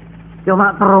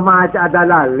 Cuma trauma aja ada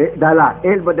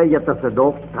dalail pada ia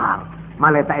tersedokar.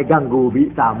 Malah tak ganggu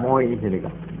bi tamoy senikah.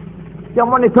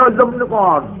 Cuma ni salam ni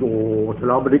aduh.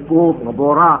 Assalamualaikum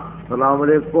ngabora.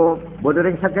 Assalamualaikum.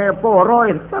 Bodering sakai poro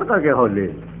entar kage hole.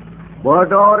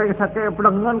 Bodering sakai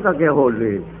pelengan kage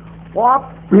hole.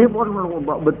 Wapi pun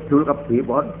betul kapi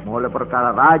pun. Mulai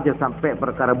perkara raja sampai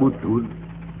perkara budul.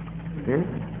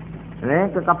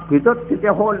 Ini ke kapi tu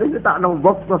kita holih tak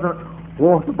nombok tu.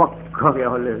 Wah sepakah ya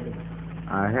holih.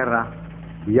 Akhirnya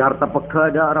biar tak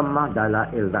peka dah remah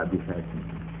dalail tak bisa.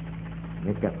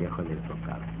 Ini kapi holih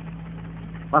pekal.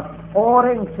 Pas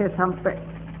orang saya sampai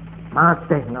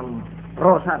masih ngam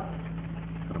rosan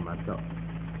termasuk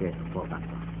ke sekolah.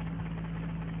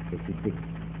 Ke SIDDIQ.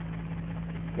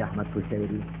 Ya Ahmad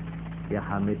Kusyairi, Ya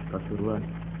Hamid Pasuruan,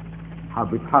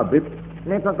 Habib,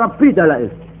 ni kakapi dalail.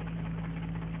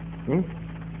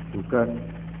 Bukan,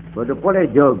 pada boleh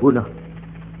je guna.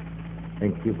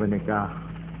 Thank you penikah,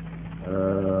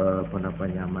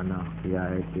 penapanya mana,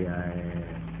 kiai,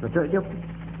 sedap je pun,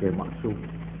 kiai maksum.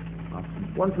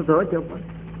 Pun sedap je pun.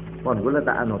 Pun gula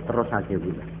tak anu, terus saja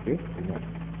gula.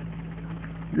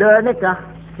 Le nikah.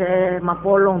 Saya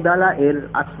mapolong dalail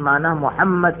asmana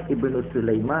Muhammad ibnu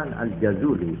Sulaiman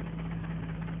al-Jazuli.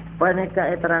 Panika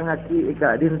terangaki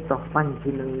ika dintoh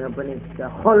pancinengna panika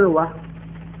khulwah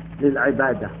lil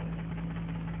ibadah.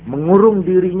 Mengurung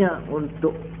dirinya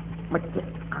untuk mecek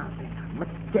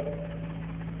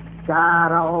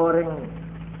cara orang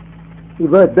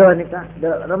ibadah nikah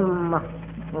dak remah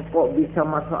kok bisa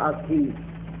masuk aki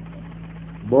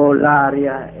bola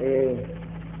ria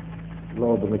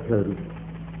lo bengecaru.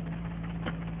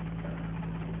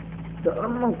 Tak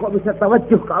lama kok bisa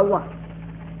tawajuh ke Allah.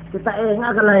 Kita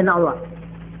ingat ke lain Allah.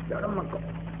 Tak lama kok.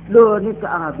 Lo ni ke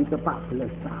Arabi ke 14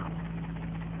 tahun.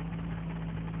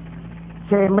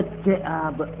 Saya mecek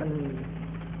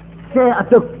saya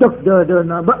aduk-duk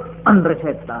dana. Andre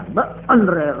setan.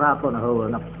 Andre rapon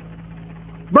hawa nafsu.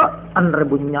 Andre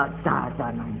bunyak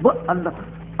cacana. Andre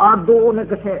aduh ni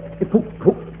ke saya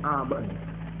ipuk-puk.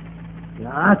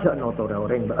 Ya cak notor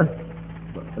orang.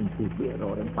 Tentu biar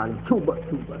orang paling cuba.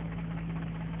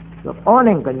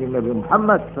 Orang kan Nabi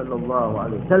Muhammad sallallahu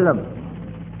alaihi wasallam.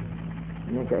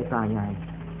 Ini kaisahnya.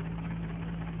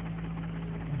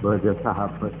 Berja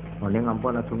sahabat, orang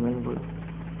ampun sungai pun.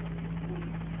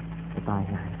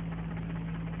 Katanya.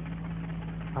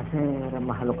 Pasal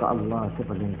makhluk Allah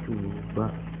sepaling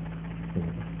cuba.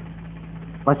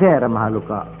 Pasal makhluk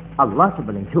Allah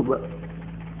sepaling cuba.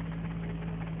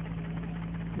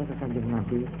 Maka kanjeng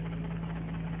Nabi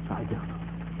tak ajar.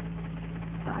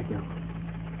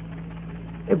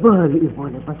 Balik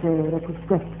boleh pasal aku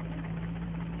suka.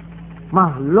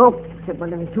 makhluk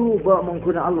sepaling cuba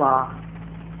menggunakan Allah.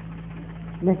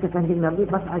 Nasa kanjeng Nabi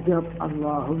pas ajab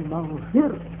Allahumma ghfir.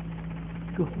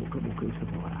 Tuh muka-muka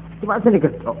semua. Cuma sini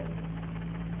ketok.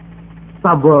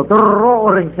 Tambah terus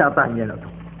orang syaitannya nak tu.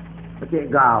 Macam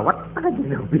gawat kanjeng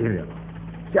Nabi ni.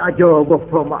 Si ajab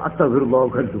apa astagfirullah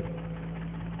kan tu.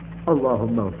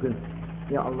 Allahumma ghfir.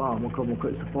 Ya Allah muka-muka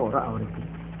semua orang itu.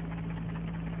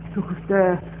 Tuh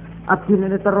kita abdi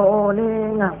ni terus ni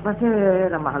ngapa sih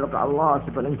nama makhluk Allah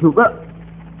sepaling juga.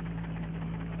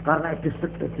 Karena itu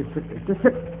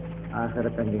set.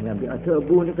 Akhirnya kanjeng Nabi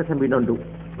ajabu ni kesembilan tu.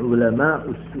 Ulama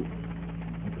usul.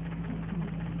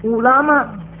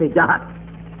 Ulama sejahat.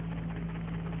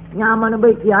 Nyaman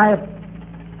baik kiai.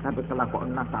 Tapi telah kok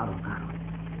nasarokan.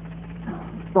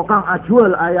 Tukang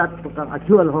ajual ayat, tukang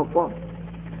ajual hukum.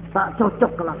 Tak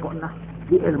cocok kelakon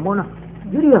di ilmu nah.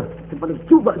 Jadi ya, sepaling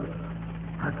cuba.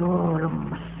 Aduh,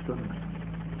 lemas.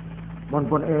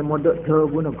 Mohon modok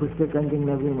jawabuna Gusti Kanjeng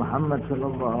Nabi Muhammad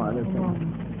sallallahu alaihi wasallam.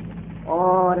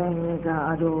 Orang ni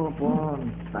ka aduh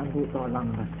pun tangguh tolong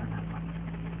rasana.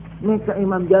 Ni ka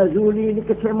Imam Jazuli ni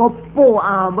ke semopo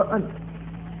abaan.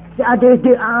 Si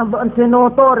ade-ade abaan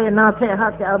senotore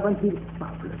nasihat si abang 14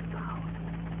 tahun.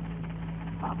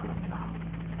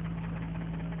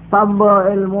 Tambah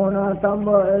ilmu na,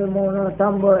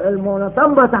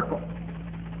 tambah takut.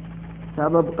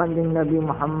 Sebab kanjeng Nabi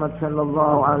Muhammad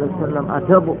sallallahu alaihi wasallam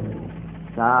ajabu.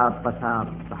 Siapa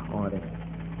orang.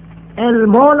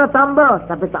 Ilmu na tambah,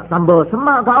 tapi tak tambah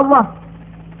semak ke Allah.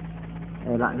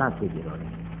 Laknat dia.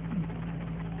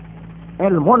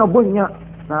 Ilmu na banyak,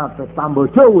 tapi tambah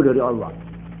jauh dari Allah.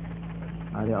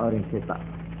 Ada orang yang tak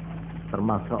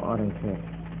termasuk orang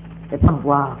yang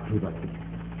tambah akibat.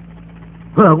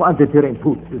 Aku ada cereng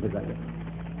putih sekali.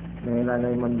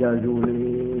 Nilai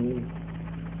Jazuli.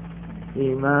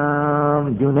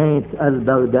 Imam Junaid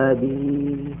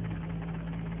Al-Baghdadi.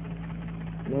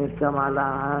 Ini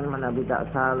kemalahan mana tak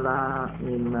salah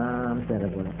Imam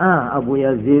Abu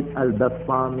Yazid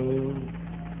Al-Bastami.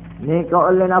 Ini kau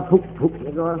oleh nak buk-buk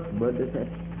ni kau berdesak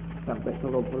sampai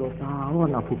 30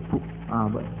 tahun nak buk-buk.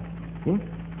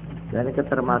 Dan ini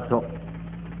termasuk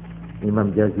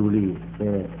Imam Jazuli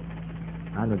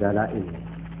dalail.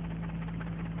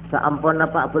 Saampun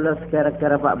 14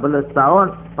 kira-kira 14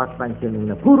 tahun pas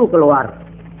panjenengan buru keluar.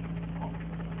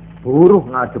 Buru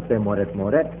ngadepe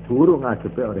murid-murid, buru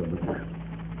ngadepe orang besar.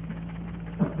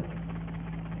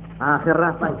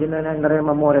 Akhirnya panjenengan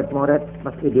nerima murid-murid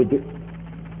pas didik.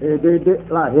 Didik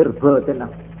lahir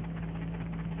betenang.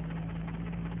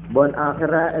 Bon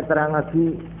akhirnya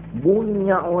terangasi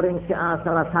punya orang si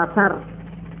asal sasar.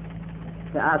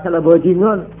 Si asal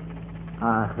bajingan.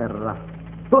 Akhirnya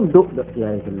tunduk dok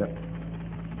kiai gelap.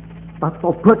 Pas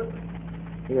tobat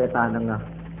dia tanengah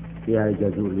kiai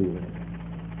Jazuli.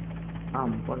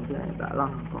 Ampun kiai tak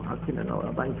langkah akhirnya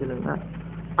orang panjenengan.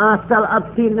 Asal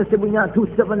abdi sebenarnya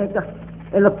dosa mereka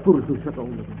lebur dosa kau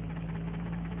ni.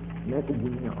 Mereka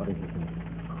punya orang itu.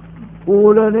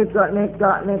 Kula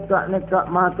nekak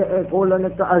mata kula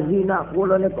nekak azina,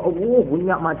 kula nekak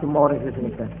punya macam orang itu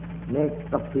ni kan.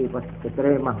 Nekak pas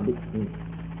keterima di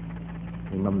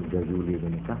Imam Jazuli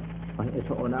ni kah? Pas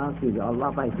esok nanti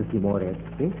Allah apa itu murid,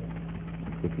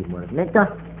 itu murid.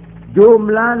 Nekah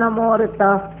jumlah murid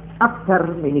akthar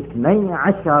min 12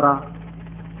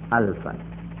 alfan.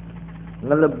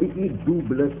 Ngelebihi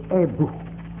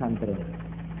 12,000 santri.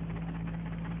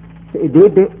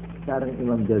 Sedede sekarang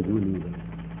Imam Jazuli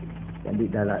yang di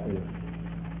dalail.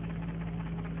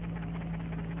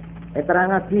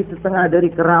 Terangati setengah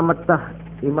dari keramat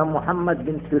Imam Muhammad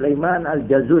bin Sulaiman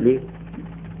Al-Jazuli.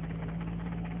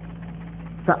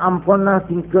 Saampuna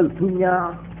tinggal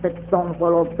dunia petong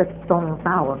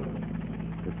tahun.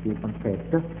 Jadi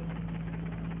penseta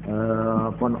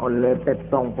pun oleh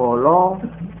petong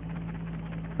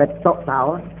petok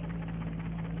tahun.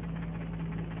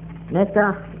 Neka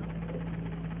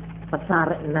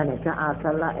pasar neka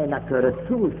asala negara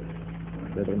Sus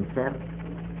berinser.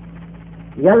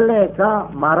 Yalle ka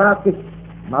Marrakesh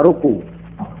Maroko.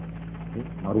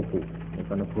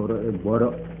 Neka negara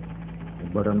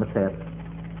baru Mesir.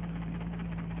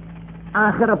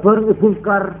 Akhirnya baru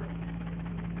bungkar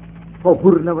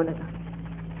kubur nama mereka.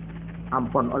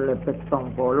 Ampun oleh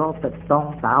petong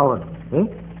tahun.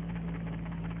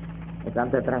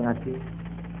 Sampai terangasi.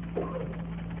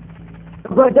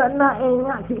 Badak nak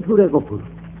enyak si pura kubur.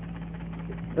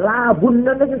 Labun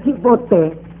nak si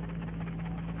pote.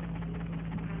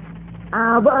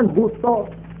 Abang buto.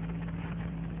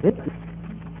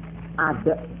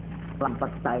 Ada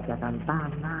lampat saya katakan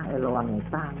tanah, eloangi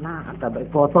tanah, atau baik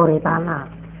kotori tanah.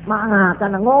 Maka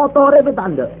karena ngotori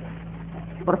betanda.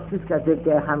 Persis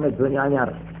kayak Hamid dunia anyar.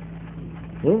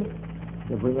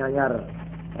 Dia punya nyar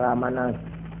ramana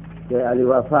ke Ali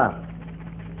Wafa,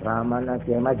 ramana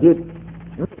ke Majid.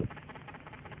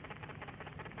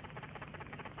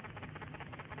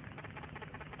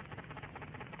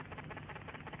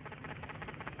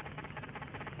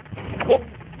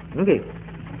 Okey.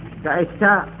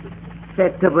 Aisyah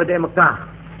set kepada Mekah.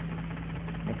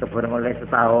 Mereka pernah oleh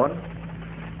setahun.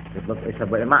 Sebab Aisyah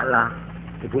boleh maklah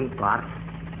dibongkar.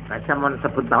 Aisyah mau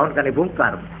 10 tahun kan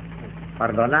dibongkar.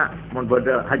 Pardona mun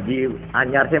bodo haji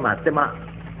anyar saya mati mak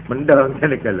mendeng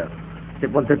kali kala.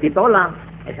 Sepun ditolak.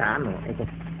 Aisyah anu itu.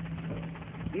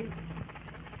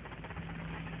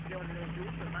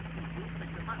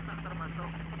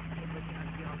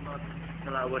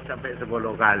 Selawat sampai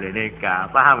 10 kali nikah,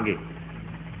 paham gitu?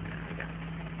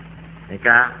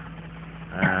 Nikah,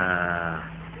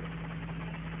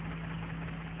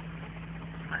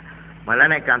 malah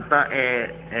naik kantor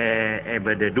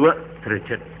beda 2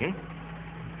 derajat,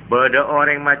 beda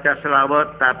orang macam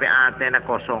selawat tapi artinya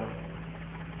kosong,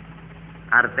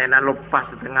 artinya lupa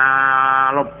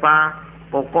setengah lupa.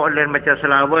 Pokok lain macam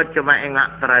selawat cuma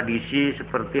ingat tradisi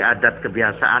seperti adat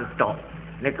kebiasaan tok.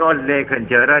 Ni kau le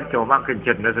kenjaran cuma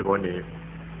kenjarnya segoni.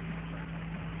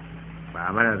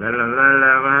 Muhammad,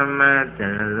 Muhammad,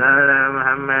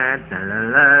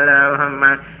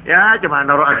 Muhammad. Ya cuma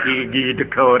naruh gigi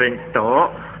dek orang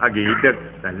tok, dek.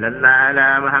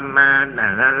 Muhammad,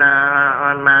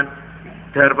 Muhammad.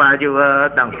 Terbaju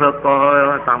tang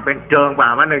soko, tang pendong,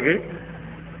 pahaman lagi.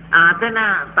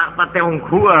 Atena tak pateh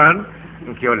ungkuan,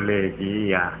 kau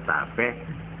lagi ya sampai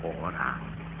orang.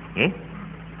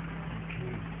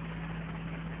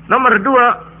 Nomor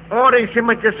 2, orang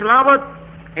semacam selawat,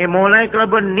 mulai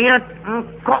kelaban niat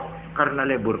engkau karena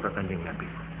lebur ke kanjeng Nabi.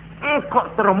 Engkau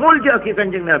termulja ke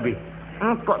kanjeng Nabi.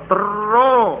 Engkau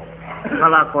terus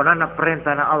ngelakonan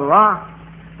perintah Allah.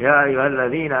 Ya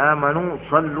ayyuhalladzina amanu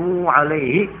sallu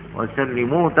alaihi wa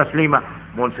sallimu taslima.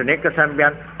 Mun seneka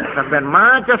sampean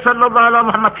maca sallallahu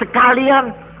alaihi Muhammad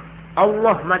sekalian.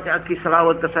 Allah maca aki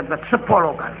selawat ke sampean 10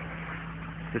 kali.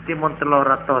 Jadi mun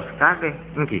 300 kali.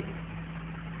 Nggih.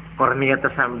 Kornia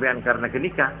tersampean karena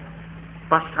kenikah.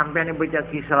 Pas sampean yang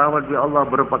berjaki selawat bi Allah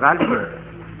berapa kali?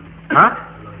 Hah?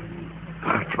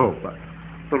 Coba.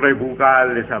 1000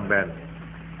 kali sampean.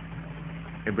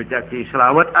 Yang berjaki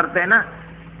selawat artinya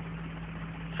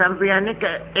sampean ini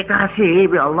kasih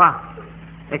bi Allah.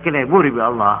 Kenebur bi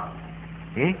Allah.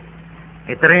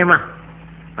 Terima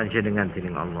panjenengan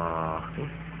tining Allah.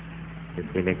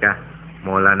 Jadi nikah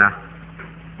Maulana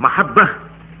mahabbah.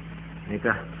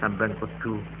 Nikah sampean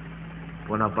kudu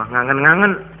pun apa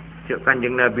ngangen-ngangen cek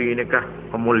kanjeng Nabi ini kah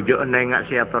kemuliaan nengak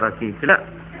siapa lagi tidak.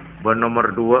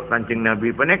 Nomor 2 kanjeng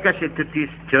Nabi penekah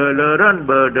setutis jalaran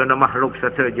badana makhluk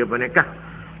saja penekah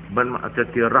ban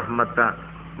atati rahmata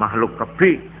makhluk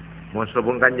kapi mau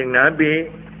sobung kanjeng Nabi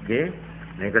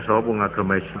neka sobung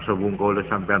agama sobung kalau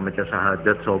sampean macam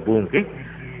syahadat sobung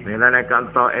nila neka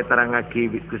antau terangaki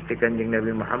Gusti kanjeng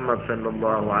Nabi Muhammad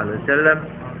sallallahu alaihi wasallam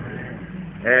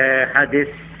hadis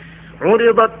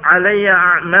عرضت علي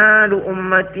أعمال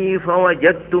أمتي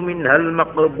فوجدت منها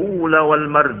المقبول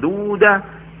والمردود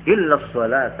إلا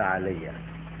الصلاة علي.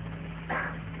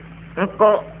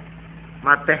 Engkau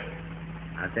mateh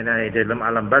artinya di dalam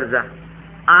alam barzah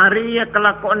Arya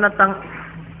kelakuan tentang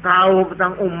kau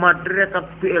tentang umat dia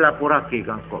tapi lapuraki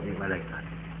kang kok ni malaikat.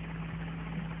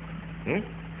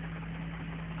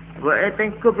 Buat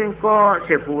tengku bingko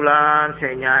sefulan,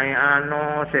 senyai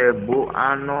ano, sebu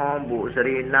ano, bu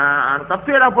serina ano,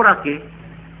 tapi lapuraki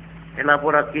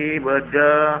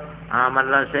beda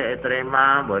amanlah saya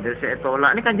terima, beda saya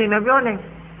tolak. Ni kanjeng Nabi oneng,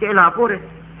 cek lapor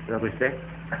terus teh.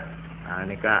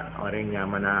 Ni kak orangnya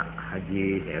mana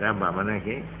haji era mana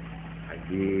ke?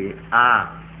 Haji A.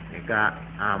 Ni kak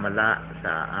malah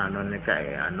sa ano ni kak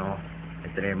ano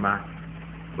terima.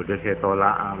 Beda saya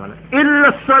tolak amal. Illa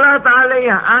salat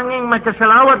alaiha angin macam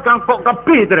selawat kang kok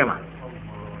kapi terima.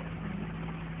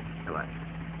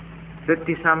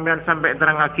 Jadi sampai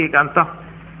terangaki kantah.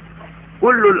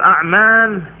 Kullul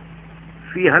a'mal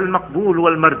fiha al-maqbul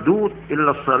wal mardud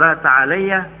illa salat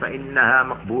alaiha fa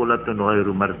innaha maqbulatun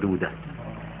ghairu mardudah.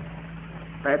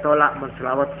 Saya tolak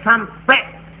menselawat sampai.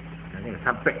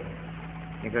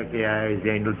 Ini Kiai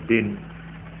Zainuddin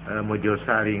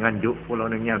Mojosari Nganjuk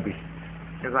pulau ni habis.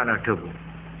 Ini kan ada bu,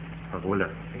 pula.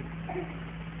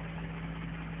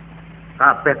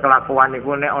 Kabeh kelakuan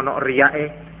niku nek ana riake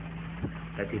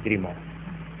dadi trimo.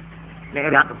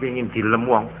 Nek riak kepengin dilem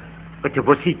wong,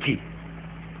 kejaba siji.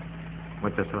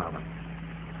 Maca selawat.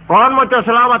 Kon maca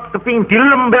selawat kepengin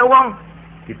dilem mbek wong,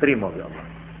 diterima ya Allah.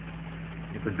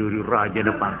 Iku duri raja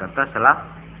depan kata salah.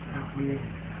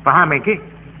 Paham iki?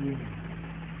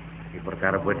 Di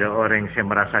perkara pada orang yang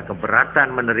merasa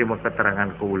keberatan menerima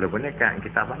keterangan kaula menikah,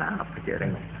 kita mana apa je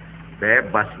orang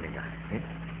bebas nikah.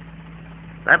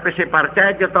 Tapi si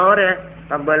percaya je tore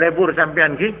tambah lebur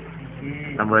sampean ki,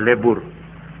 tambah lebur.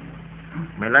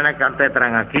 Melana kantai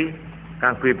terang aki,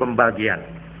 kang kui pembagian.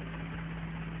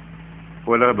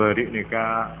 Pula beri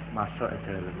nikah masuk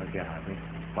dalam lagi hari.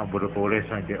 Mabur boleh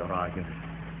saja raja.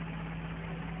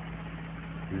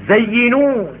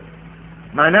 Zayyinu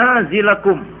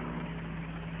manazilakum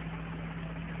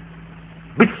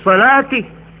bis salati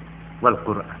wal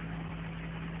Quran.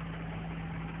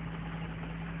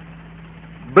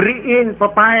 Beriin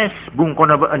pepaes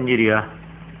bungkona ba anjiria.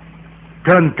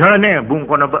 Dan dane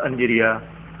bungkona ba anjiria.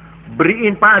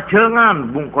 Beriin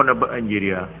pajengan bungkona ba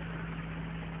anjiria.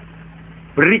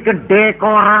 Berikan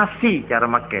dekorasi cara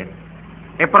makan.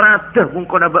 Perata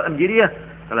bungkona ba anjiria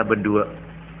kalau berdua.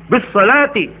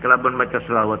 Bisalati kalau bermaca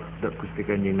selawat dak Gusti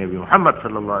Kanjeng Nabi Muhammad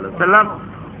sallallahu alaihi wasallam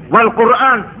wal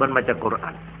Quran bermaca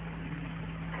Quran.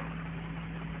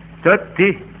 Jadi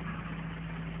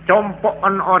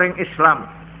compokan orang Islam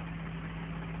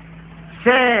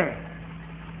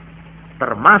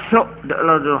termasuk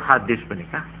dalam hadis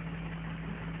menikah,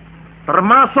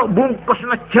 termasuk bungkus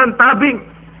najan tabing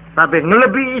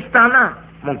ngelebihi istana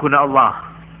mengguna Allah,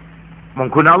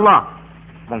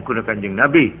 mengguna Kanjeng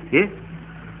Nabi, ya.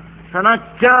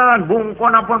 Sanajan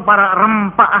bungkon pun para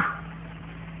rempah,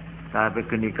 tapi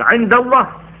kenika inda Allah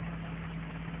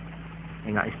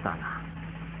ingat istana.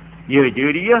 Ya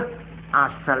jadi ya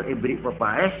asal ibri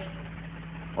pepaes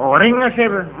orang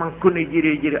ngasih mengkuni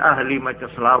jiri-jiri ahli maca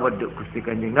selawat duk Gusti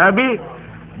Kanjeng Nabi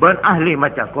ben ahli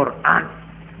maca Quran.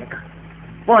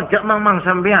 Pojak mang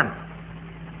sampean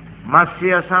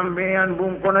masih sampean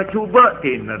bungkona cuba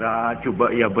tinara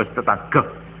cuba ya bos tetagah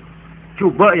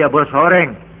cuba ya bos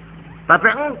horeng tapi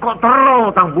engkau terlalu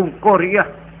tang bungkor ya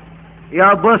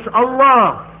bos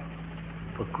Allah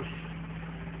bagus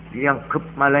yang ke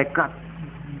malaikat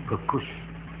bagus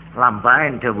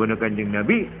lampain sabuna Kanjeng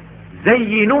Nabi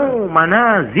zayyinu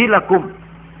manazilakum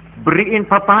beriin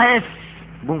papaes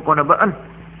bungkona baan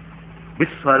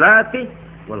bis salati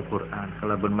wal Quran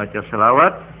kalau bermaca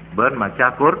selawat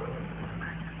bermaca Quran.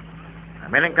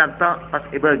 Meneng kata pas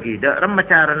ibagi dak rem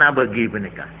cara nak bagi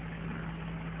menikah.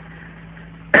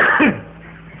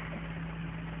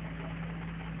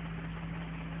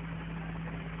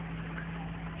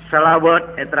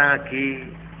 Selawat etrangaki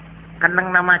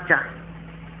kenang nama maca.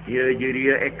 Ya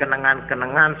jadi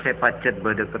kenangan-kenangan saya pacet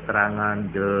pada keterangan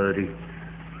dari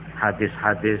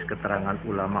hadis-hadis keterangan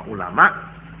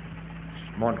ulama-ulama.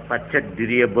 Mohon pacet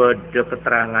diri pada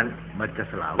keterangan baca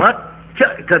selawat,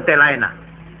 cak kata lainah.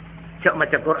 Cak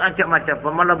baca Quran, cak baca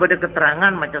pemalah pada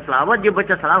keterangan baca selawat, dia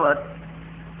baca selawat.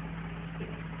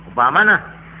 Apa mana?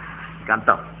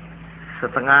 Kantong.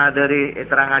 Setengah dari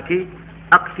terangaki,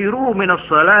 aksiru minas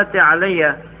salati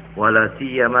alayya wala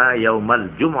siyama yaumal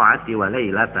jumu'ati wa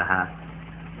lailataha.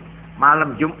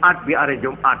 Malam Jumat bi hari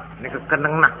Jumat, ni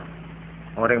kekeneng nak.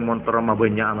 Orang montor mah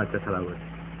banyak baca selawat.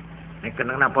 Ni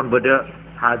keneng nak pun beda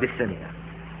hadis ni.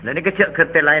 Dan ni kecak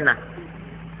kata lain lah.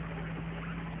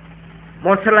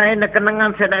 Mau selain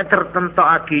kenangan saya tertentu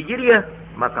aki jadi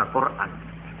maka Quran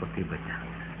seperti baca.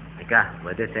 Nikah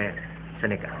pada saya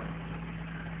senikah.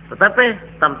 Tetapi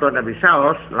tamtu Nabi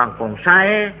Saus langkung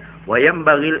saya wayam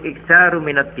bagil iktaru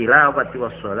minat tilawati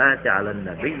was salati ala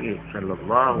Nabi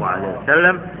sallallahu alaihi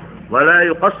wasallam wala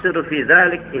yuqassiru fi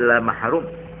dzalik illa mahrum.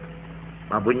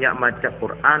 Mabunya maca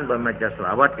Quran baca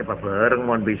selawat apa bareng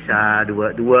mon bisa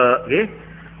dua-dua nggih.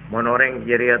 Mon orang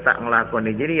jadi tak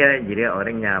ngelakoni jadi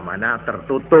orangnya mana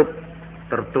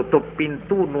tertutup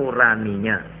pintu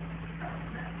nuraninya.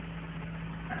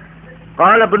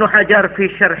 Qala Ibnu Hajar fi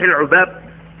Syarhil Ubab,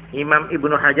 Imam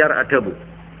Ibnu Hajar adabu.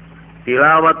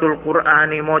 Tilawatul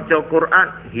Qur'ani maca Quran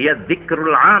hiya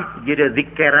dzikrul 'am, jadi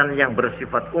zikran yang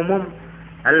bersifat umum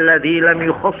alladzi lam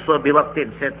yukhassa bi waqtin,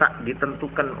 saya tak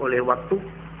ditentukan oleh waktu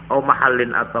atau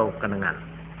mahallin atau kenangan.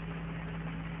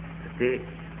 Jadi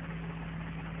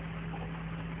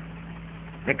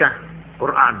nikah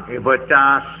Quran baca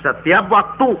setiap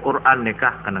waktu Quran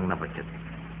nikah kenang nak baca.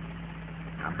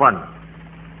 Apaan?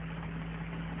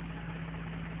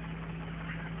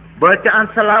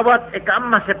 Bacaan selawat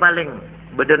masih paling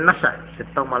berdasar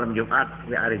setiap malam Jumat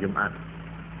di hari Jumat.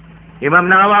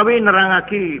 Imam Nawawi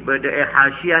nerangaki pada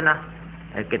hasyianah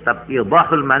kitab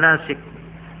Idahul Manasik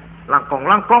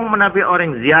langkong-langkong menabi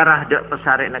orang ziarah dak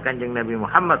pesarek na Kanjeng Nabi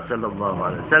Muhammad sallallahu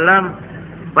alaihi wasallam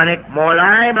baik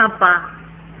mulai apa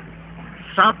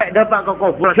sampai dapat ke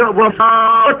kubur coba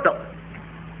foto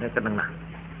ni tenang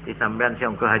di sampean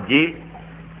siang ke haji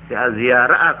si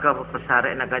ziarah ke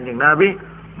pesarek na Kanjeng Nabi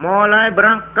mulai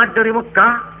berangkat dari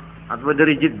Mekah Atau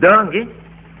dari Jeddah nggih.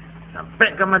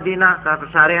 Sampai ke Madinah, ke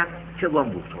Syariah, coba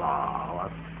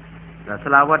selawat. Nah,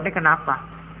 selawat ni kenapa?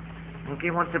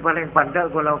 Mungkin mau paling pandai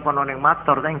kalau konon yang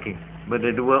motor tangki.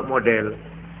 Beda dua model.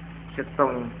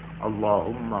 Setong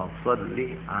Allahumma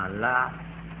salli ala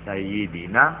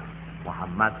Sayyidina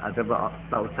Muhammad atau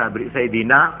tak usah beri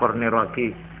Sayyidina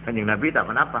Korneraki Kanjeng Nabi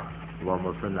tak kenapa.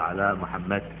 Allahumma salli ala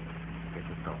Muhammad.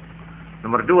 Itu.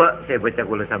 Nomor dua saya baca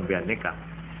kula sampean nikah.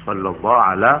 Sallallahu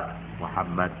ala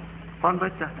Muhammad. Kon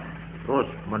baca. Terus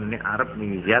menik Arab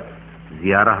ni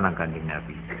ziarah nang Kanjeng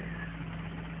Nabi.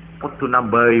 Waktu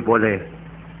nambahi boleh.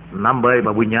 Nambahi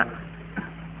babunya.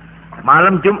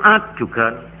 Malam Jumat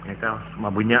juga nikah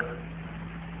mabunya.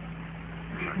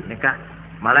 Nikah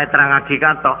malah terangaki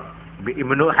kanto bi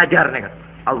Ibnu Hajar nikah.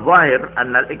 Al-zahir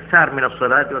anna al-iksar min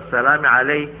as-salati was-salam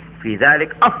alaihi fi dhalik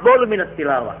afdal min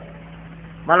at-tilawah.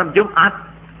 Malam Jumat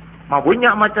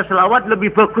mabunya maca selawat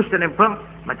lebih bagus daripada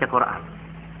baca Quran.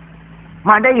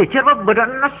 Mana ya sebab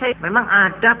bernas memang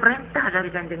ada perintah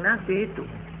dari Kanjeng Nabi itu.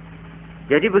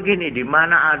 Jadi begini, di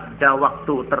mana ada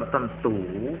waktu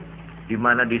tertentu, di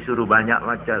mana disuruh banyak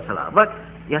baca selawat,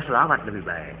 ya selawat lebih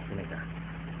baik.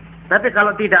 Tapi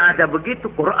kalau tidak ada begitu,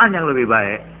 Quran yang lebih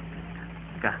baik.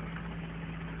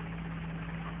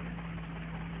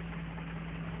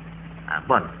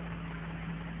 Apun.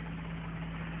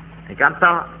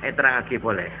 Contoh, terang lagi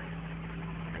boleh.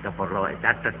 Kita perlu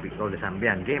catat kalau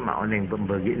sampean nggih mak oning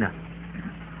pembagina.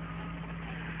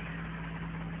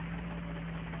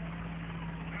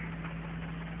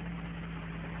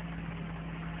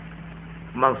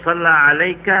 Man shalla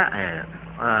alaika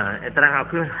terang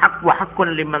aku hak wa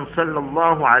haqqun liman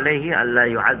sallallahu alaihi alla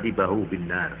yu'adzibahu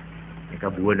binnar. Nika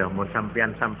buana mun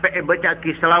sampean sampai baca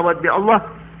ki selawat di Allah,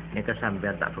 nika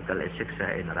sampean tak bakal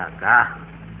siksa neraka.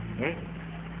 Nggih.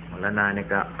 Mulana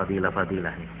nika fadilah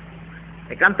ni.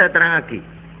 Kan terang lagi.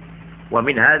 Wa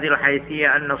min hadhil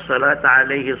haysiyah anna as-salata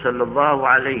alaihi sallallahu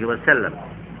alaihi wasallam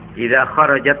idza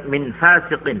kharajat min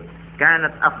fasiqin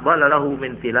kanat afdala lahu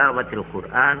min tilawati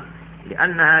al-Quran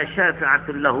li'annaha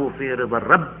syafi'atun lahu fi ridha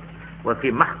ar-rabb wa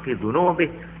fi mahqi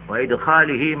dhunubihi wa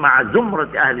idkhalihi ma'a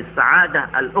zumrati ahli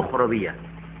as-sa'adah al-ukhrawiyah.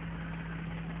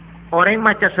 Orang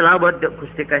maca selawat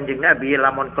Gusti Kanjeng Nabi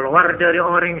lamun keluar dari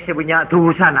orang sebanyak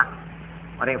dosa nak.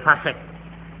 Orang fasik.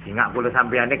 Ingat pula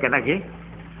sampean ni kena lagi.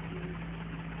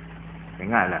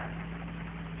 Ingatlah.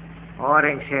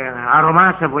 Orang yang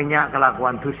aroma sebanyak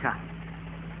kelakuan dosa.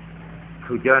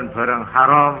 Hujan barang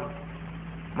haram,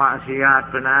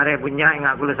 maksiat benar punya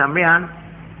ingat pula sampean.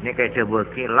 Ni kayak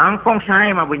sebeki langkong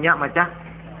saya mah punya macam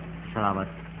selawat.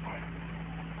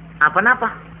 Apa-apa?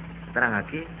 Terang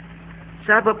lagi.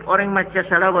 Sebab orang maca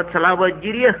selawat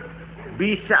jiriah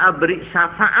bisa beri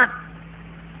syafaat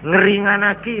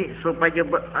ngeringanaki supaya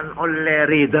oleh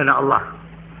ridha Allah.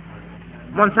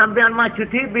 Mun sampean maju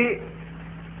tibi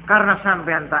karena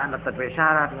sampean tak ada tepi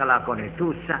syarat ngelakoni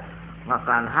dosa,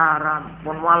 makan haram,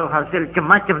 pun wal hasil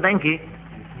macam tangki.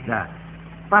 Nah,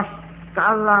 pas ke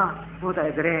Allah,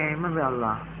 tak terima ya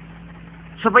Allah.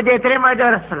 Supaya terima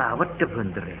ada selawat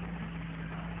bener.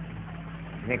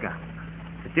 Nikah.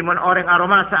 Jadi mun orang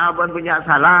aroma sahabat punya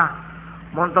salah,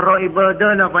 mun tero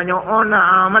ibadah na banyak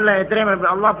ona amal la terima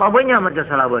ya Allah, pabanya macam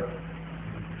selawat.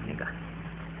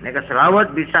 Nikah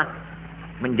selawat bisa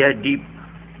menjadi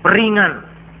peringan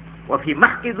wa fi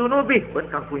mahqi dhunubi buat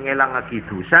kamu ngelang lagi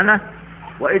dosana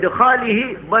wa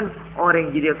idkhalihi ban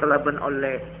orang jadi kelaban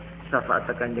oleh syafaat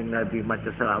Kanjeng Nabi maca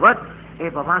selawat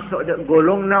masuk dak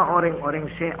golongna orang-orang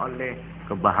se oleh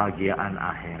kebahagiaan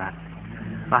akhirat.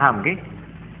 Paham nggih?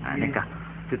 Nah nikah.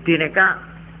 Jadi nikah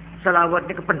selawat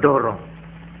ni pendorong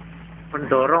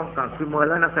kang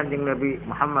kumulana Kanjeng Nabi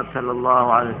Muhammad sallallahu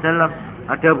alaihi wasallam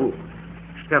ada bu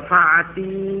syafaati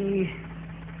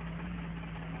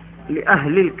li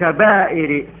ahli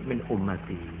al-kaba'ir min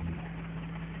ummati.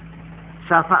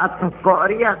 Syafaat engkau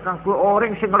ria kanggo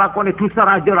orang sing nglakoni dosa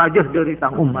raja-raja dari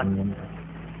tang umat.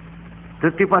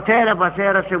 Dadi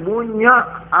pasera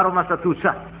semuanya aroma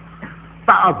dosa.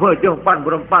 Tak abajeng pan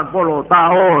berempan puluh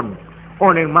tahun.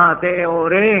 Oneng mate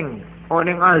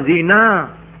oneng azina,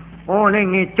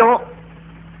 oneng ngecok,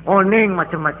 oneng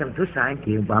macam-macam dosa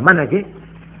iki umpama lagi.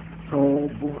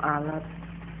 Sobung alat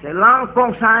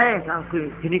selangkong saya kanggo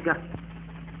dinikah.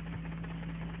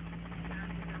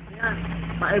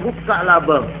 Mak buka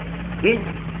labang. Ini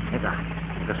nikah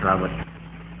selamat.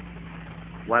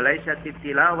 Walaysat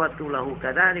tilawatu lahu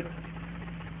kadzalik.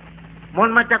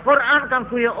 Mun maca Quran kan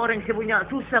kuya orang sepunya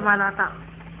dosa malah tak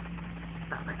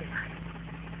baca saya.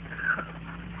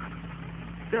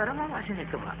 Darah mama sini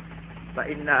coba. Fa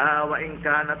inna wa in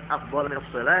kanat afdal min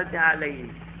as-salati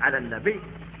alaihi ala nabi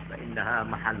fa innaha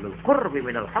mahallul qurbi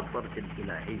minal hadratil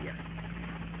ilahiyah.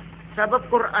 Sebab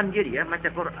Quran jadi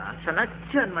maca Quran,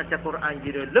 senajan maca Quran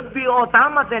jadi lebih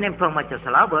utama tenimbang maca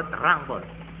selawat, terang pun.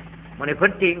 Mana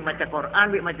penting maca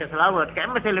Quran, maca selawat,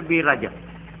 kayak masih lebih raja.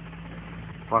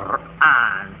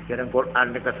 Quran, kira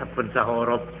Quran dekat saben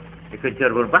sahorob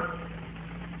dikejar berapa?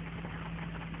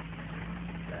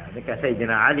 Dekat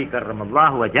Sayyidina Ali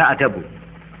karramallahu wajah adabu.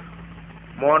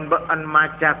 Mohon baan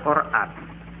maca Quran.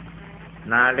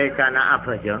 Nalika anak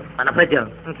bajang,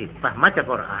 okey, pas maca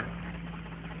Quran.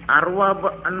 Arwah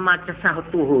baan maca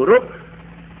satu huruf,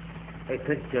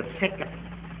 kejar seket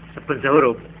saben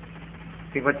huruf.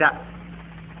 Dibaca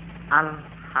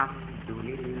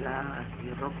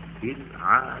Alhamdulillahi Rabbil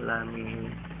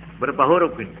Alamin. Berapa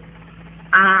huruf ini?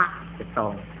 A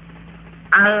ketong,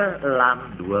 Al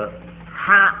lam 2, H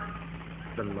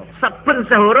telur. Saben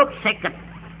huruf seket.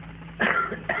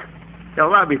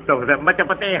 Coba bitung baca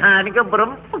Fatihah ni kan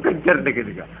berapa kejar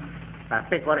dekat juga.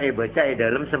 Tapi kalau baca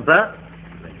dalam sembah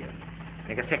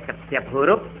ni kan seket tiap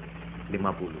huruf 50.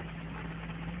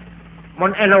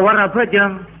 Mon elawar apa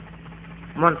jang?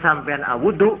 Mon sampean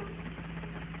awudu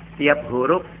tiap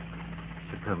huruf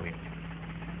sekemin.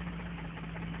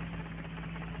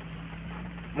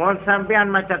 Mon sampean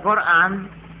maca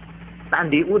Quran tak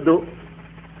di wudu.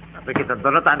 Tapi kita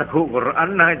tahu tak ada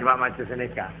Quran nah cuma maca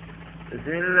seneka.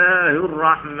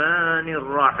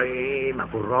 Bismillahirrahmanirrahim.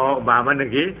 Aku roh bahaman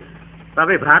lagi.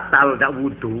 Tapi batal tak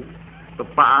wudu.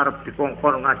 Tepak Arab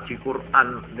dikongkor ngaji Quran.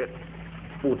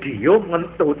 Pudium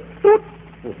ngentut.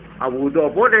 Wudu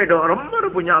apa dia dah remar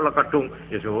punya Allah kadung.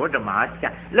 Ya sudah maca.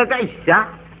 Lega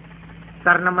isya.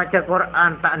 Karena maca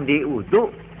Quran tak di wudu.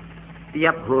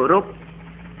 Tiap huruf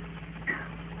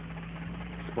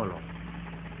 10.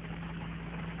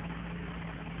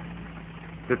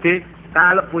 Jadi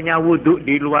kalau punya wudu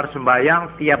di luar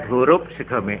sembahyang tiap huruf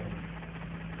segeme.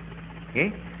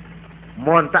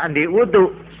 Mon tak di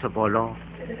wudu 10.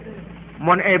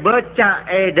 Mon baca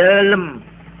dalam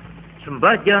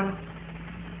sembahyang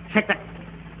seket.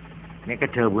 Ini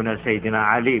kedabuna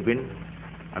Sayyidina Ali bin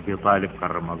Abi Talib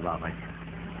karramallahu wajhah.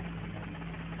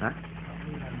 Hah?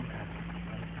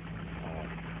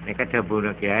 Ini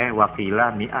kedabuna kiai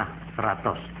wakilah mi'ah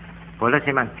 100. Boleh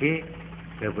saya mangki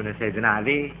kedabuna Sayyidina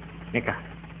Ali nikah.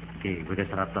 Okey, boleh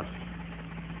 100.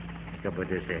 Nikah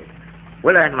boleh saya.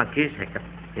 Boleh mangki seket.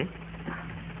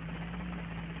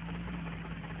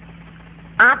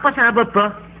 Apa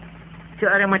sebabnya?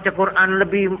 Cara maca Quran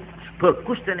lebih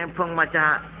bagus dan empang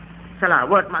maca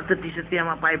salawat maksud di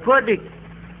setiap apa ibadah.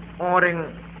 Orang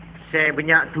saya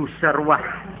banyak dosa ruah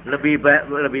lebih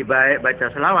baik baca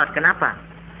salawat. Kenapa?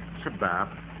 Sebab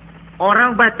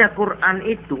orang baca Quran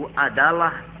itu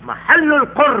adalah mahallul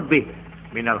qurbi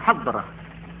minal hadrah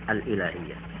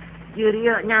al-ilahiyah.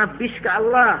 Jiria nyabis ke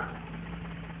Allah.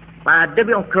 Pada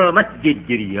biang ke masjid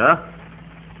jiria.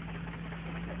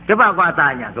 Coba aku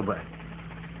tanya coba.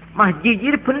 Masjid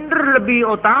ini benar lebih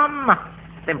utama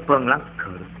tempeng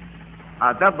langgar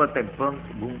atau bertempeng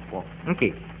bungkok.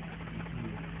 Okey.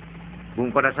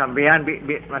 Bungkok dah sampean bi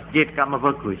masjid kamu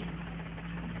bagus.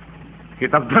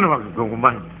 Kita pun waktu ke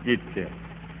masjid je.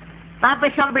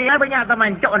 Tapi sampean banyak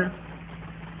temancon.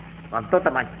 Kantor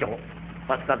temancok.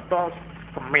 Pas kantor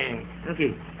kemeng.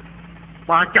 Okey.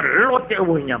 Pacelot je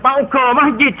ubuhnya. Bau ke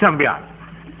masjid sampean.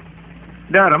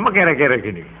 Dah ramah kira-kira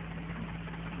gini.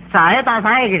 Saya tak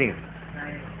saya gini.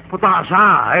 Putar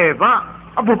saya, Pak.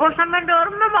 Abu Bakar sampai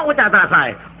dorong memang ucap tak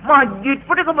saya. Masjid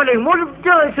pun dia kembali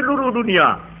mulja seluruh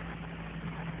dunia.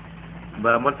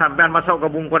 Bangun sampean masuk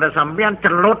ke bungkuk dan sampean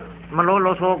celot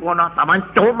melolo sokona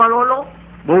tamanco melolo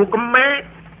bau kemek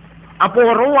apa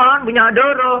ruan punya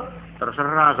darah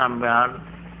terserah sampean.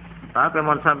 Tapi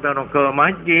mon sampean ke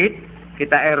masjid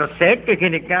kita ersek ke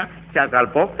gini kan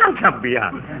jagal pokal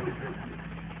sampean.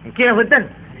 Kira betul.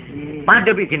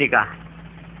 Pada begini kah?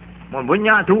 Mohon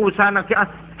banyak dosa nak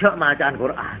cak bacaan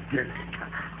Quran.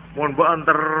 Mohon buat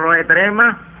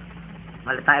terima.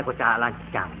 Malah tak aku cak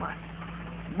lancang mas.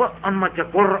 Buat macam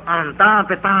Quran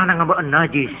tapi tanah buat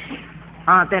najis.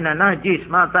 Tena najis,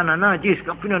 mata najis,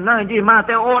 kapina najis,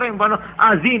 mata orang pun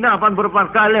azina pun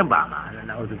berapa kali mbak.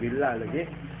 Nauzubillah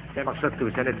lagi. Saya maksud tu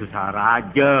saya tu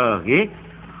saraja, gitu.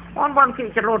 Mohon ban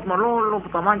ki cerot malolo,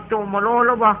 tamanco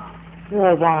malolo bah.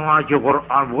 Wah, bang aja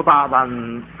Quran buta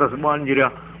dan tersebut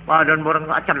jadi padan orang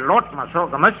acan lot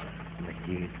masuk ke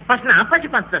masjid. Pas napa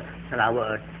sih pantas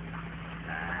selawat.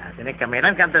 Nah, ini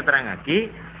kameran kan terang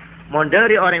lagi. Mau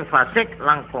dari orang fasik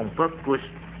langkong bagus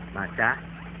baca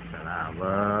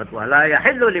selawat. Wala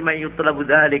yahillu liman yutlabu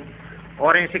dzalik.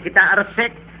 Orang sekitar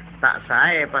resek tak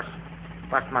saya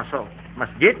pas masuk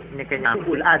masjid ini kena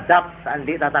adab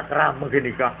sandi tata kerama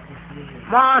gini kah.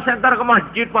 Mas entar ke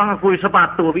masjid pangakui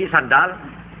sepatu bi sandal.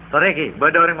 Sore ki,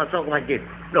 ada orang masuk ke masjid.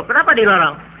 Loh, kenapa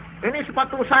dilarang? Ini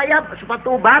sepatu saya,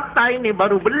 sepatu bata ini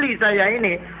baru beli saya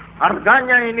ini.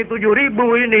 Harganya ini 7.000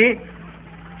 ini.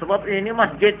 Sebab ini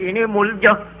masjid ini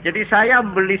muljah. Jadi saya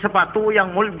beli sepatu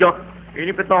yang muljah.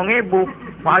 Ini 7.000.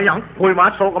 Bayang kui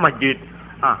masuk ke masjid.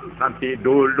 Ah, nanti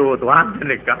dulu tuan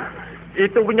mereka.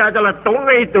 Itu punya jalan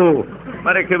tunggu itu.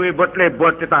 Mereka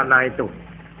lebot-lebot di tanah itu.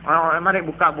 Oh, mari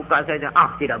buka-buka saja.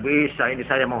 Ah, tidak bisa. Ini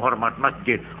saya menghormat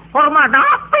masjid. Hormat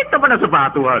apa itu pada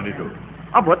sepatuan itu?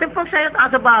 Ah, buat apa saya tak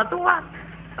sepatuan?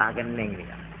 Tak kening nih.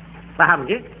 Paham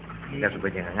sih? Ya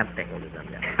sebenarnya ngetek kalau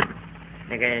sampai.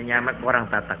 Ini kayaknya orang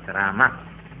tata ceramah.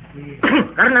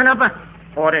 Karena apa?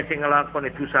 Orang yang ngelakon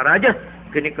itu saraja.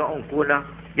 Kini ke ungkuna.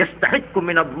 Yastahiqku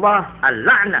minallah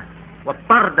al-la'na. Wa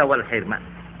tarda wal hirman.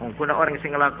 Ungkuna orang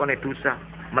yang ngelakon itu dosa.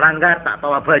 Melanggar tak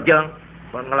tahu apa jang.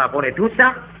 Ngelakon itu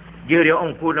dosa. Jadi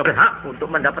ungkuna berhak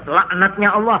untuk mendapat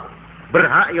laknatnya Allah.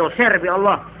 Berhak yoser bi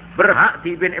Allah. Berhak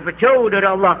dibin jauh dari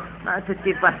Allah. Nah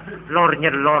setipas lornya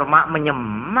lor mak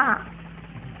menyemak.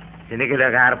 Ini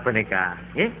kita harap nikah.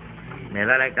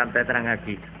 Nilai kata terang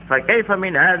lagi. فكيف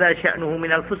من هذا شأنه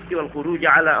من الفسق والخروج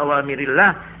على أوامر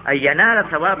الله أن ينال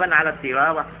ثوابا على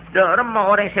التلاوة. Orang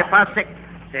orang yang fasik,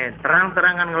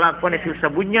 terang-terangan ngelakukan itu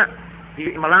sebunyi,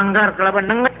 melanggar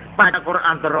kelaban nengat pada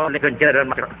Quran terus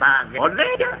ganjaran masyarakat. Oleh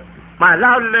dia,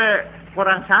 malah oleh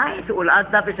orang saya seul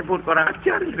adab disebut orang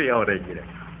ajar dia orang ini.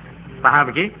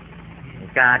 Paham ki?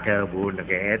 Kada bun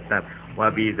keetab.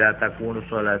 وبذا تكون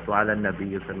الصلاة على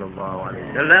النبي صلى الله عليه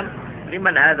وسلم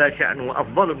لمن هذا شأنه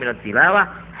أفضل من التلاوة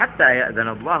حتى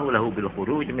يأذن الله له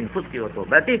بالخروج من فسق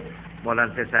وتوبته.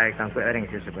 Molan saya kang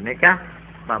kuering sebenarnya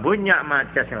babunnya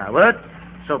maca selawat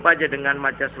supaya dengan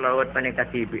maca selawat panika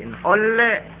tibin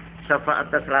oleh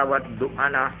syafaat selawat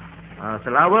doana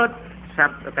selawat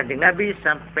sampai kanjeng Nabi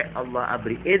sampai Allah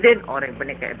beri izin orang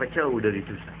panika jauh dari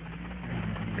dosa.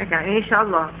 Nikah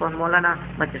insyaallah Tuhan Maulana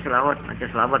baca selawat.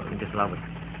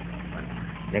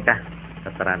 Nikah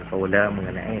keterangan kaula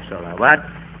mengenai selawat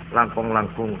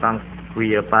langkung-langkung kang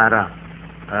kuya para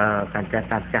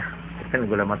kancah-kancah kan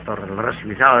gula motor leres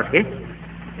bisaos ki.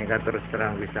 Nikah terus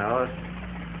terang bisaos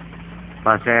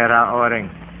pasera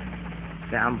orang.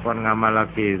 Saya ampun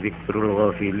ngamalaki zikrul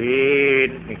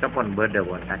ghafilin. Nikah pun beda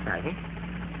buat kaca ni.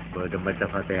 Beda baca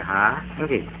Fatihah.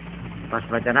 Okey. Pas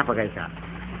baca apa guys?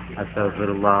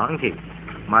 Astagfirullah. Okey.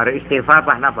 Mari istighfar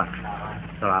apa napa?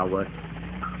 Selawat.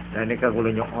 Dan ini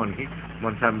kagula nyoon ki.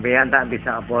 Mun sampean tak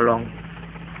bisa bolong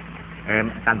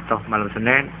kantoh malam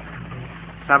Senin.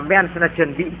 Sampean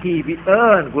senajan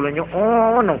bi'en kula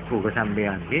nyoon ku ke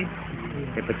sampean ki.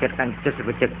 Sepecet kancet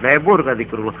sepecet lebur ka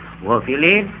zikrullah.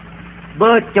 Wafilin.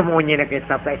 Baca monye nak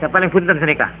sampai paling punten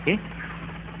senika. Ki.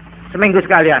 Seminggu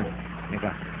sekalian.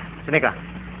 Senika.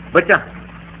 Baca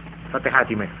Fatihah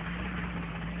timai.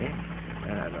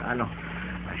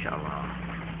 Masya Allah.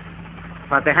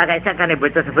 Fatihah kaisa kan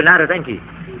baca sebenarnya tangki.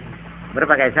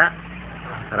 Berapa kaisa?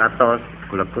 100.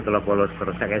 Kulaku telah polos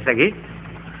terus kaisa lagi.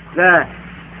 Nah,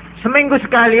 seminggu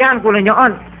sekalian kula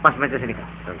nyoon pas baca sini kan.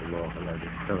 Astagfirullahaladzim.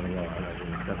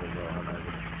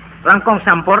 Langkong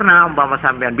sampurna umpama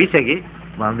sampean bisa ki,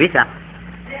 bisa.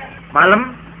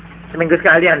 Malam seminggu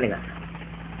sekalian nih kan.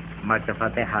 Baca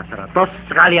Fatihah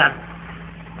 100 sekalian.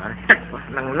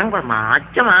 Nang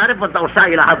macam ada pun tak usah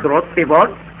ilah hadrot tibon.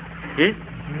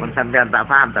 Mun sampean tak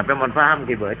paham tapi mun paham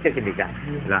ki baca sini kan.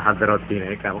 Ilah hadrot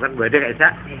ini kan beda kaisa.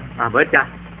 Baca.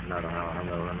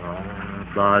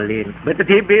 Dolin. Baca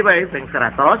tibi baik sing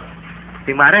 100.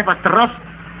 Sing mare pas terus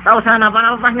tak usah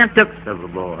napa-napa pas nyedek.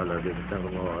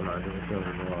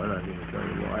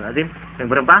 Astagfirullahaladzim. Sing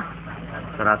berapa?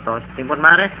 100. Sing pun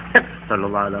mare.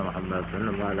 Sallallahu alaihi Muhammad,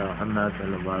 sallallahu alaihi Muhammad,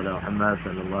 sallallahu alaihi Muhammad,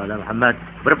 sallallahu alaihi Muhammad.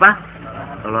 Berapa?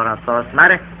 200.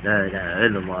 Mare. La ilaha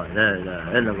illallah, la ilaha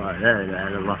illallah, la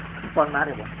ilaha illallah. Pon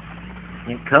mare, Bon.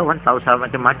 Ini kawan tahu sama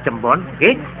macam-macam, Bon.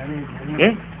 Okey?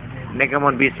 Okey? Nek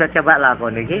kamu bisa coba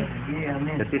lakon iki.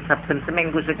 Jadi Sabtu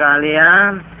seminggu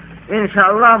sekalian.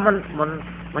 Insyaallah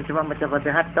mencoba baca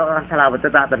Fatihah orang salah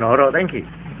betul tak tenoro, thank you.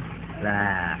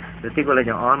 Lah, jadi kalau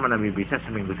nyoon mana bisa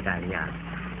seminggu sekalian.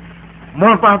 Mau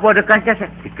apa dekatnya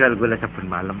saya tinggal gula saben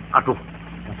malam. Aduh,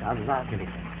 masyaallah gini.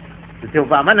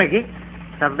 Coba mana lagi?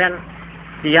 Sampean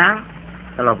siang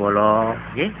kalau bolong,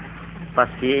 nggih. Pas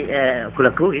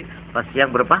gulaku pas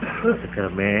siang berapa?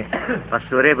 Sekeme. Pas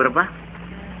sore berapa?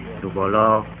 2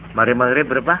 bolong. Mari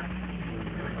maghrib berapa?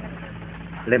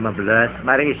 15.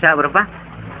 Mari isya berapa?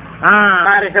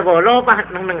 Mari 10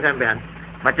 pak nang sampean.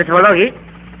 Baca 10 lagi.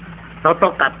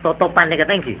 Totopan nih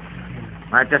katanya ki.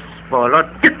 Maca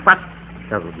 10 pas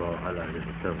Astagfirullahaladzim,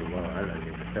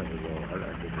 astagfirullahaladzim,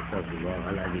 astagfirullahaladzim,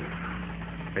 astagfirullahaladzim.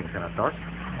 Peng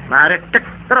 100. Mari cek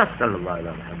terus sallallahu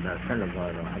alaihi Muhammad, sallallahu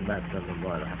alaihi Muhammad,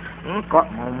 sallallahu alaihi Muhammad. Engkau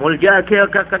mau mulja ke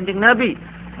kanjeng Nabi.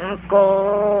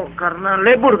 Engkau karena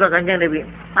lebur ke kanjeng Nabi.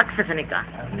 Paksa senikah.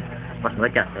 Pas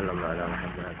baca sallallahu alaihi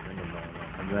Muhammad, sallallahu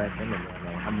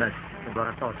alaihi Muhammad, sallallahu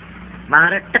alaihi Muhammad.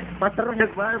 Mari cek terus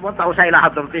buat tahu saya lah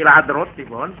hadrot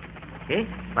pun. Okey,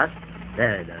 pas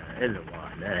la ilaha illallah,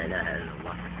 la ilaha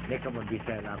illallah. Ini kamu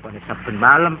bisa apa ni sabtu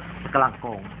malam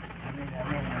sekelangkong.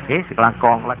 Okey,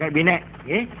 sekelangkong lagi bine,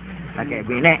 okey? Lagi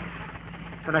bine.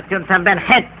 Senajan sampean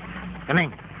head.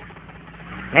 Kening.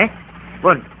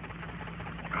 Pun.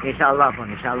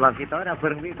 Insyaallah kita dah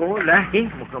berminggu lah,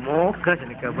 okey? Muka-muka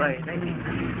senika baik ni.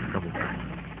 Muka-muka.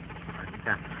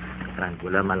 Kita terang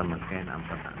pula malam makan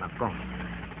apa tak nakong.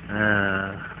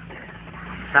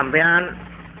 Sampean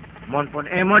mon pun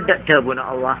emod dak tabuna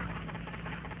Allah.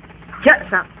 Jak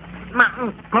sak mak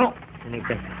engkau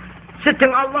senika.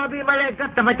 Sedang Allah bi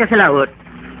malaikat baca selawat.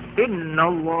 Inna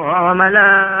Allah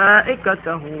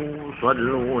malaikatahu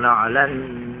yusalluna 'alan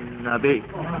nabi.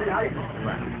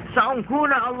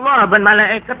 Saungkuna Allah dan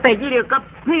malaikat jadi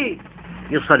kapi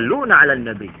yusalluna 'alan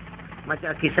nabi.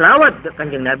 Baca selawat dekat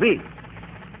kanjeng Nabi.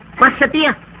 Pas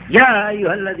setia. Ya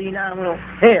ayyuhalladzina amanu.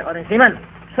 Hei orang iman,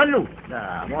 sallu.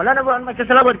 Nah, Maulana buat baca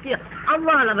selawat dia.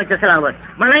 Allah lah baca selawat.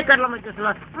 Malaikat lah baca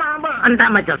selawat. Mama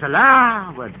anda baca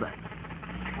selawat.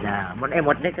 Nah, mun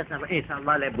emot ni sama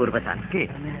insyaallah lebur pesan. Okey.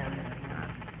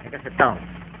 Kita setong.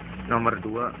 Nomor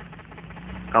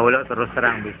 2. Kaulah terus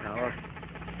terang bisa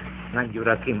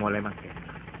nganjuraki mulai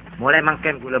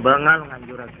mangken gula bengal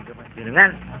nganjuraki ke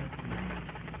panjenengan.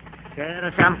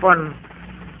 Saya sampun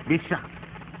bisa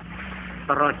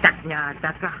terocaknya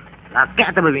cakah laki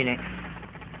atau bebini.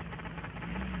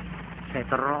 Saya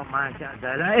terus maca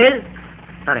dalail.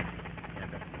 Tarik.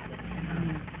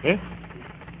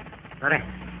 Tarik.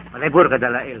 Melebur ke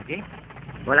dalail, okey?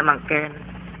 Boleh mangken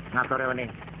ngatore oni.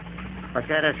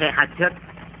 Pasal saya hajat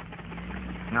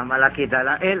ngamalaki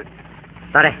dalail.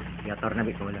 Tarik. Ya tor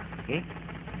Nabi kula, okey?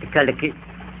 Ikal deki.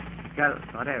 Ikal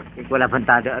tarik. Ikula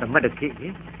pentada remah deki,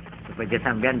 okey? Supaya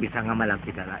sampean bisa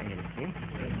ngamalaki dalail, okey?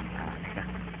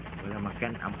 Boleh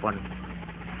makan ampun.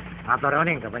 Ngatore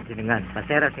oni kapan jenengan?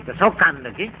 Pasal saya kesokan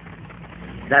lagi.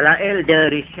 Dalail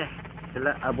dari Syekh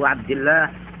Abu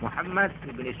Abdullah Muhammad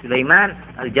ibn Sulaiman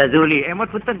Al-Jazuli.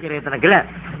 Emot punten kira tanah gelap.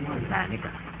 Nah, ni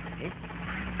kan.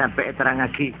 Sampai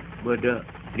terangaki bodoh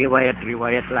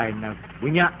riwayat-riwayat lain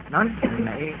punya non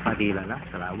mengenai fadilah lah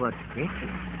selawat. Okay?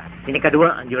 Ini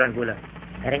kedua anjuran pula.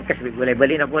 Ringkas boleh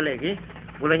beli nak boleh. Okay?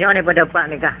 Pulanya ni pada pak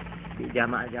nikah di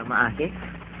jamaah-jamaah. Okay?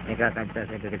 Nikah kancah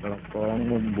saya dari Kelongkong,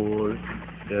 Mumbul,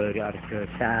 dari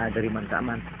Arjasa, dari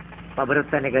Mantaman. Pak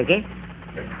berutan nikah. Okay?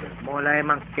 Mulai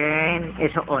makin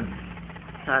esok on.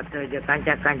 Satu je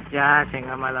kanca-kanca saya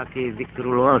ngamalaki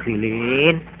zikrul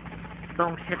filin.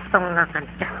 Tong setong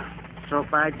kanca.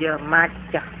 Supaya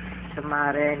maca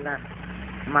semarena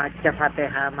maca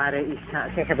Fatihah mare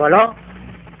Isya saya sebolo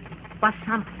pas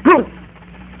sambung.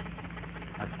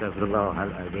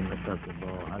 Astagfirullahaladzim,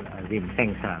 astagfirullahaladzim.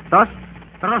 Teng 100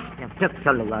 terus nyebut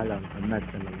sallallahu alaihi Muhammad,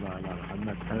 sallallahu alaihi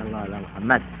Muhammad, sallallahu alaihi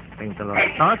Muhammad. Teng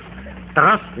 300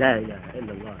 terus la ilaha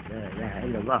illallah, la ilaha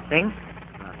illallah. Teng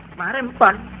mare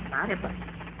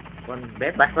pon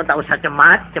bebas pun tak usah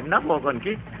macam napa kon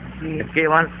ki. Okey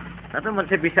wan. Tapi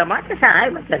masih bisa macam saya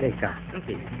macam nikah.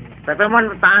 Okey. Tapi man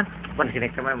tahan pun sini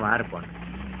kemai mahar pun.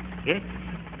 Okey.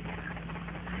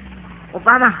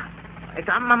 Upama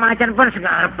ikama macam pun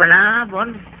segar pernah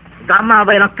pun. Ikama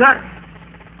bayar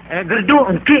gerdu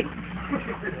okey.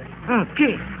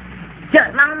 Okey.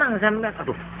 Jak mang sampai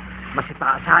aduh. Masih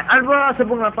tak saya. Alba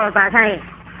sebung apa tak saya.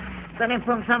 Kani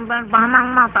pun sampai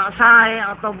paham mang tak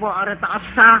saya atau buat ada tak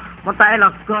sah, matai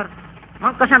lakar.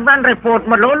 Maka sampai report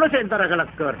melulu seantara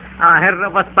kelakar.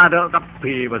 Akhirnya pas pada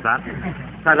kapi besar.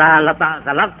 Salah letak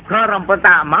kelakar ampun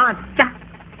tak macah.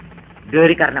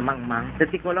 Dari karena mang.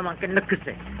 Jadi kalau makin negus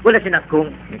boleh sinakung.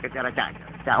 Ini cara cak.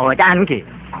 Oh jangan ki.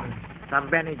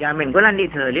 Sampai ni jamin. Gula ni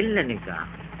terlil lah nikah.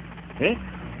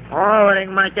 Oh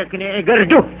orang macam kini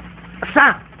gerdu.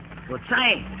 Sah. Buat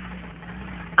saya.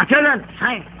 Ajalan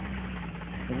saya.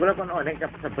 Gula pun orang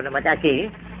sebelum macam ki.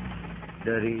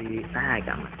 Dari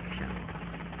kamu.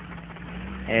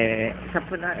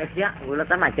 Sapuna esya gula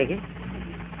ta macam ni.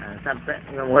 Sampai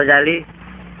ngomong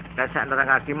kasak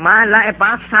nerangaki malah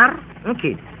pasar.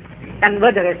 Okey. Kan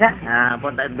bodoh kasak.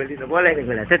 Pun tak beli tu boleh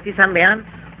gula. Jadi sampean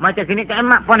macam gini ke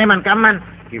emak pon eman kaman.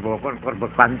 Ki pun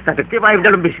korban pantas ki bae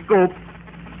dalam biskop.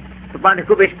 Depan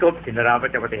aku biskop cendera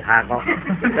apa cepat hak kok.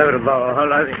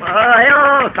 Astagfirullahaladzim.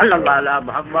 Ayo sallallahu alaihi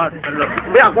Muhammad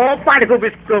sallallahu. Biar kopan aku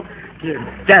biskop.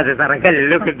 Jadi sarang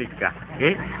kalau ke nikah.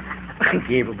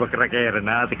 Okey, berkira-kira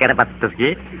na sekarang patut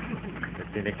ke.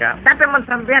 Nikah. Tapi mun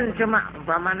sampean cuma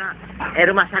umpamana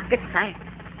rumah sakit saya.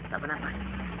 Tak apa-apa.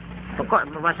 Pokok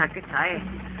rumah sakit saya.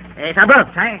 Sabar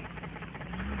saya.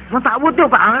 Mau tak butuh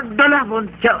Pak. Adalah mun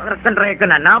cek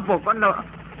rekenan apa kan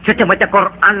Saya baca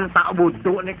Quran tak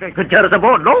butuh ni kejar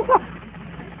sebodoh kok.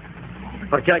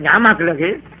 Kerja nyamak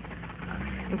lagi.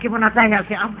 Gimana tanya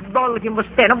si Abdul lagi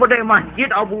mesti nak bodai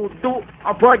masjid abudu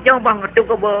apa aja bang tu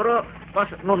ke baru pas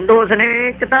nundu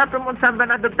sini kita pun sampai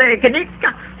ada teh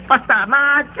nikah pas tak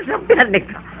macam sampai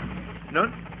nikah. Non?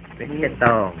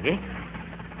 Begitu, nggih.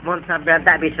 Mun sampai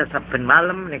tak bisa saben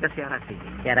malam nikah syarat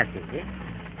nggih.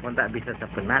 Mun tak bisa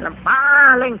saben malam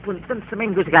paling punten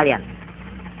seminggu sekalian.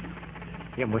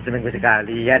 Ya mau seminggu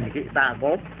sekalian kita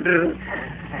ngobrol.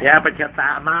 Ya pencet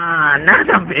mana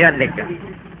sampean nikah.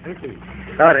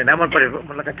 Sorry, namun perlu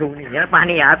melekadung ni ya,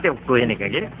 pani hati aku ini kayak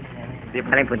gini. Di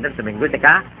paling punten seminggu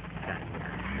teka.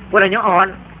 Pulangnya on,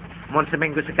 mau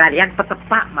seminggu sekalian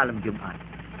petepak malam Jumat.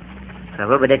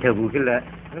 Sebab beda jauh gila.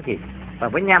 Okey.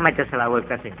 Papanya macam selawat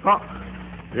kasih kok.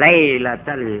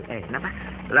 Lailatul napa?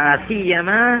 La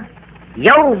siyama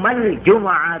yaumal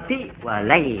jumu'ati wa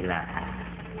lailaha.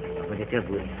 Beda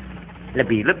jauh.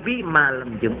 Lebih-lebih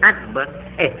malam Jumat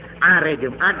hari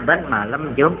Jumat dan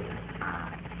malam Jumat.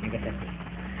 Ini kata.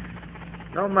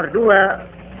 Nomor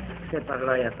 2,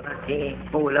 seperti yang terakhir,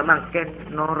 pula makan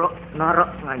norok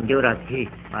nganjur lagi.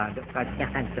 Pada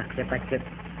kacakan cepat-cepat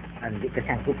andi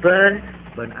kesangkupan,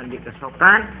 ben andi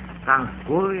kesokan,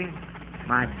 kangkui,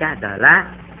 maca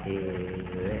adalah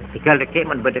 3 detik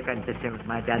membedakan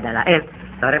maca adalah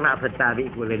Sorry maaf tabi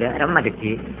boleh lihat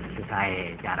deki.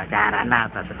 Saya cara-cara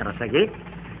tak terus lagi.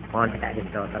 Mohon tak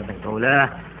jemput tertentulah.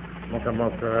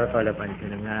 Moga-moga kalau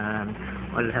panjenengan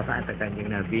oleh syafaat Kanjeng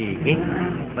Nabi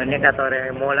menika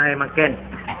tore mulai makin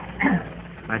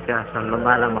maca sallallahu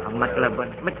alaihi Muhammad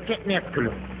laban mecek niat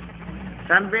dulu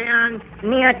sampean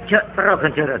niat cek terus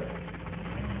genjeret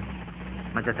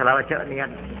maca selawat cek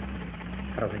niat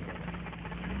terus genjeret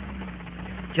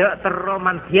cek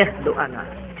terromantiah doana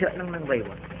cek nang bae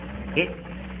nggih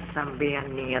sampean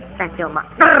niat cek mak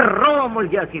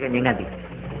teromul jaki Kanjeng Nabi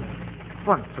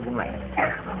pun sebung lain.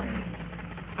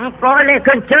 Engkau oleh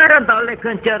kencaran, tak oleh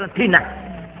kencaran tina.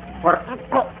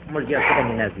 Engkau mulia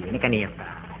Kanjeng Nabi. Ini kan niat.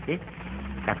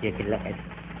 Kasih jelas.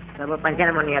 Sebab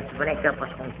panjang mau niat sebenarnya pas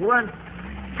ongkuan.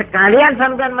 Sekalian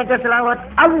sampean macam selawat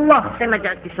Allah. Saya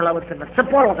macam selawat 10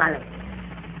 kali.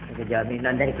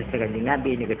 Kejaminan dari Gusti Kanjeng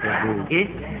Nabi ini ketujuh.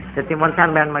 Setimun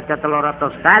sampean macam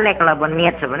 300 kali kalau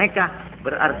niat sebenarnya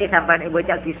berarti sampean ibu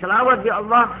caki selawat ya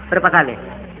Allah berapa kali?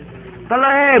 Kalau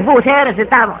ibu saya rasa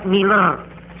tak nilai,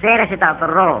 saya rasa tak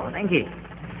terus, nanti.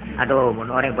 Aduh,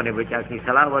 mun orang pada baca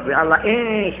selawat bi Allah,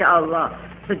 insyaallah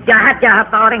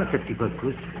sejahat-jahat orang jadi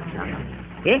bagus.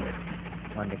 Okey?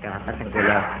 Mun dikatakan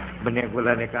gula, bener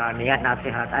gula nika niat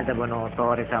nasihat ada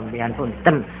bonotor sampean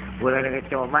punten. Gula nika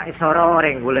cuma soro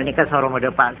orang, gula nika soro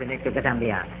medepak sini ke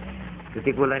sampean.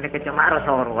 Jadi gula nika cuma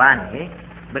soroan,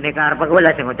 bener arep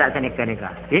gula sing ngucap nika.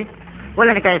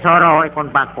 Boleh ni kayak soro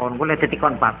ikon pakpon, boleh jadi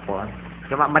ikon pakpon.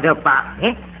 Cuma medepak,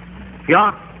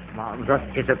 ya, mau terus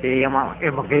seperti yang mau,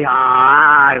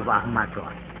 makanya, Pak Ahmad tu,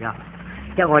 ya.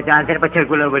 Jangan jangan terpecah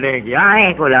gula boleh,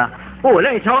 gula.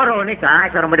 Boleh soro ni kah,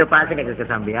 soro medepak sini ke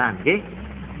kesambian, dia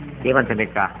kan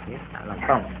sedekah, tak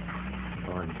lantong.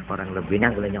 Orang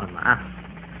lebihnya gula nyaman maaf.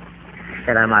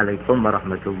 Assalamualaikum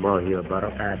warahmatullahi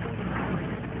wabarakatuh.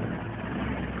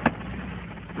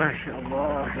 Masya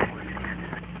Allah.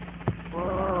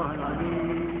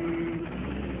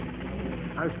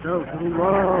 أستغفر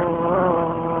الله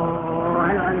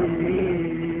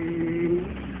العظيم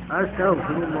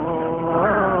أستغفر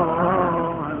الله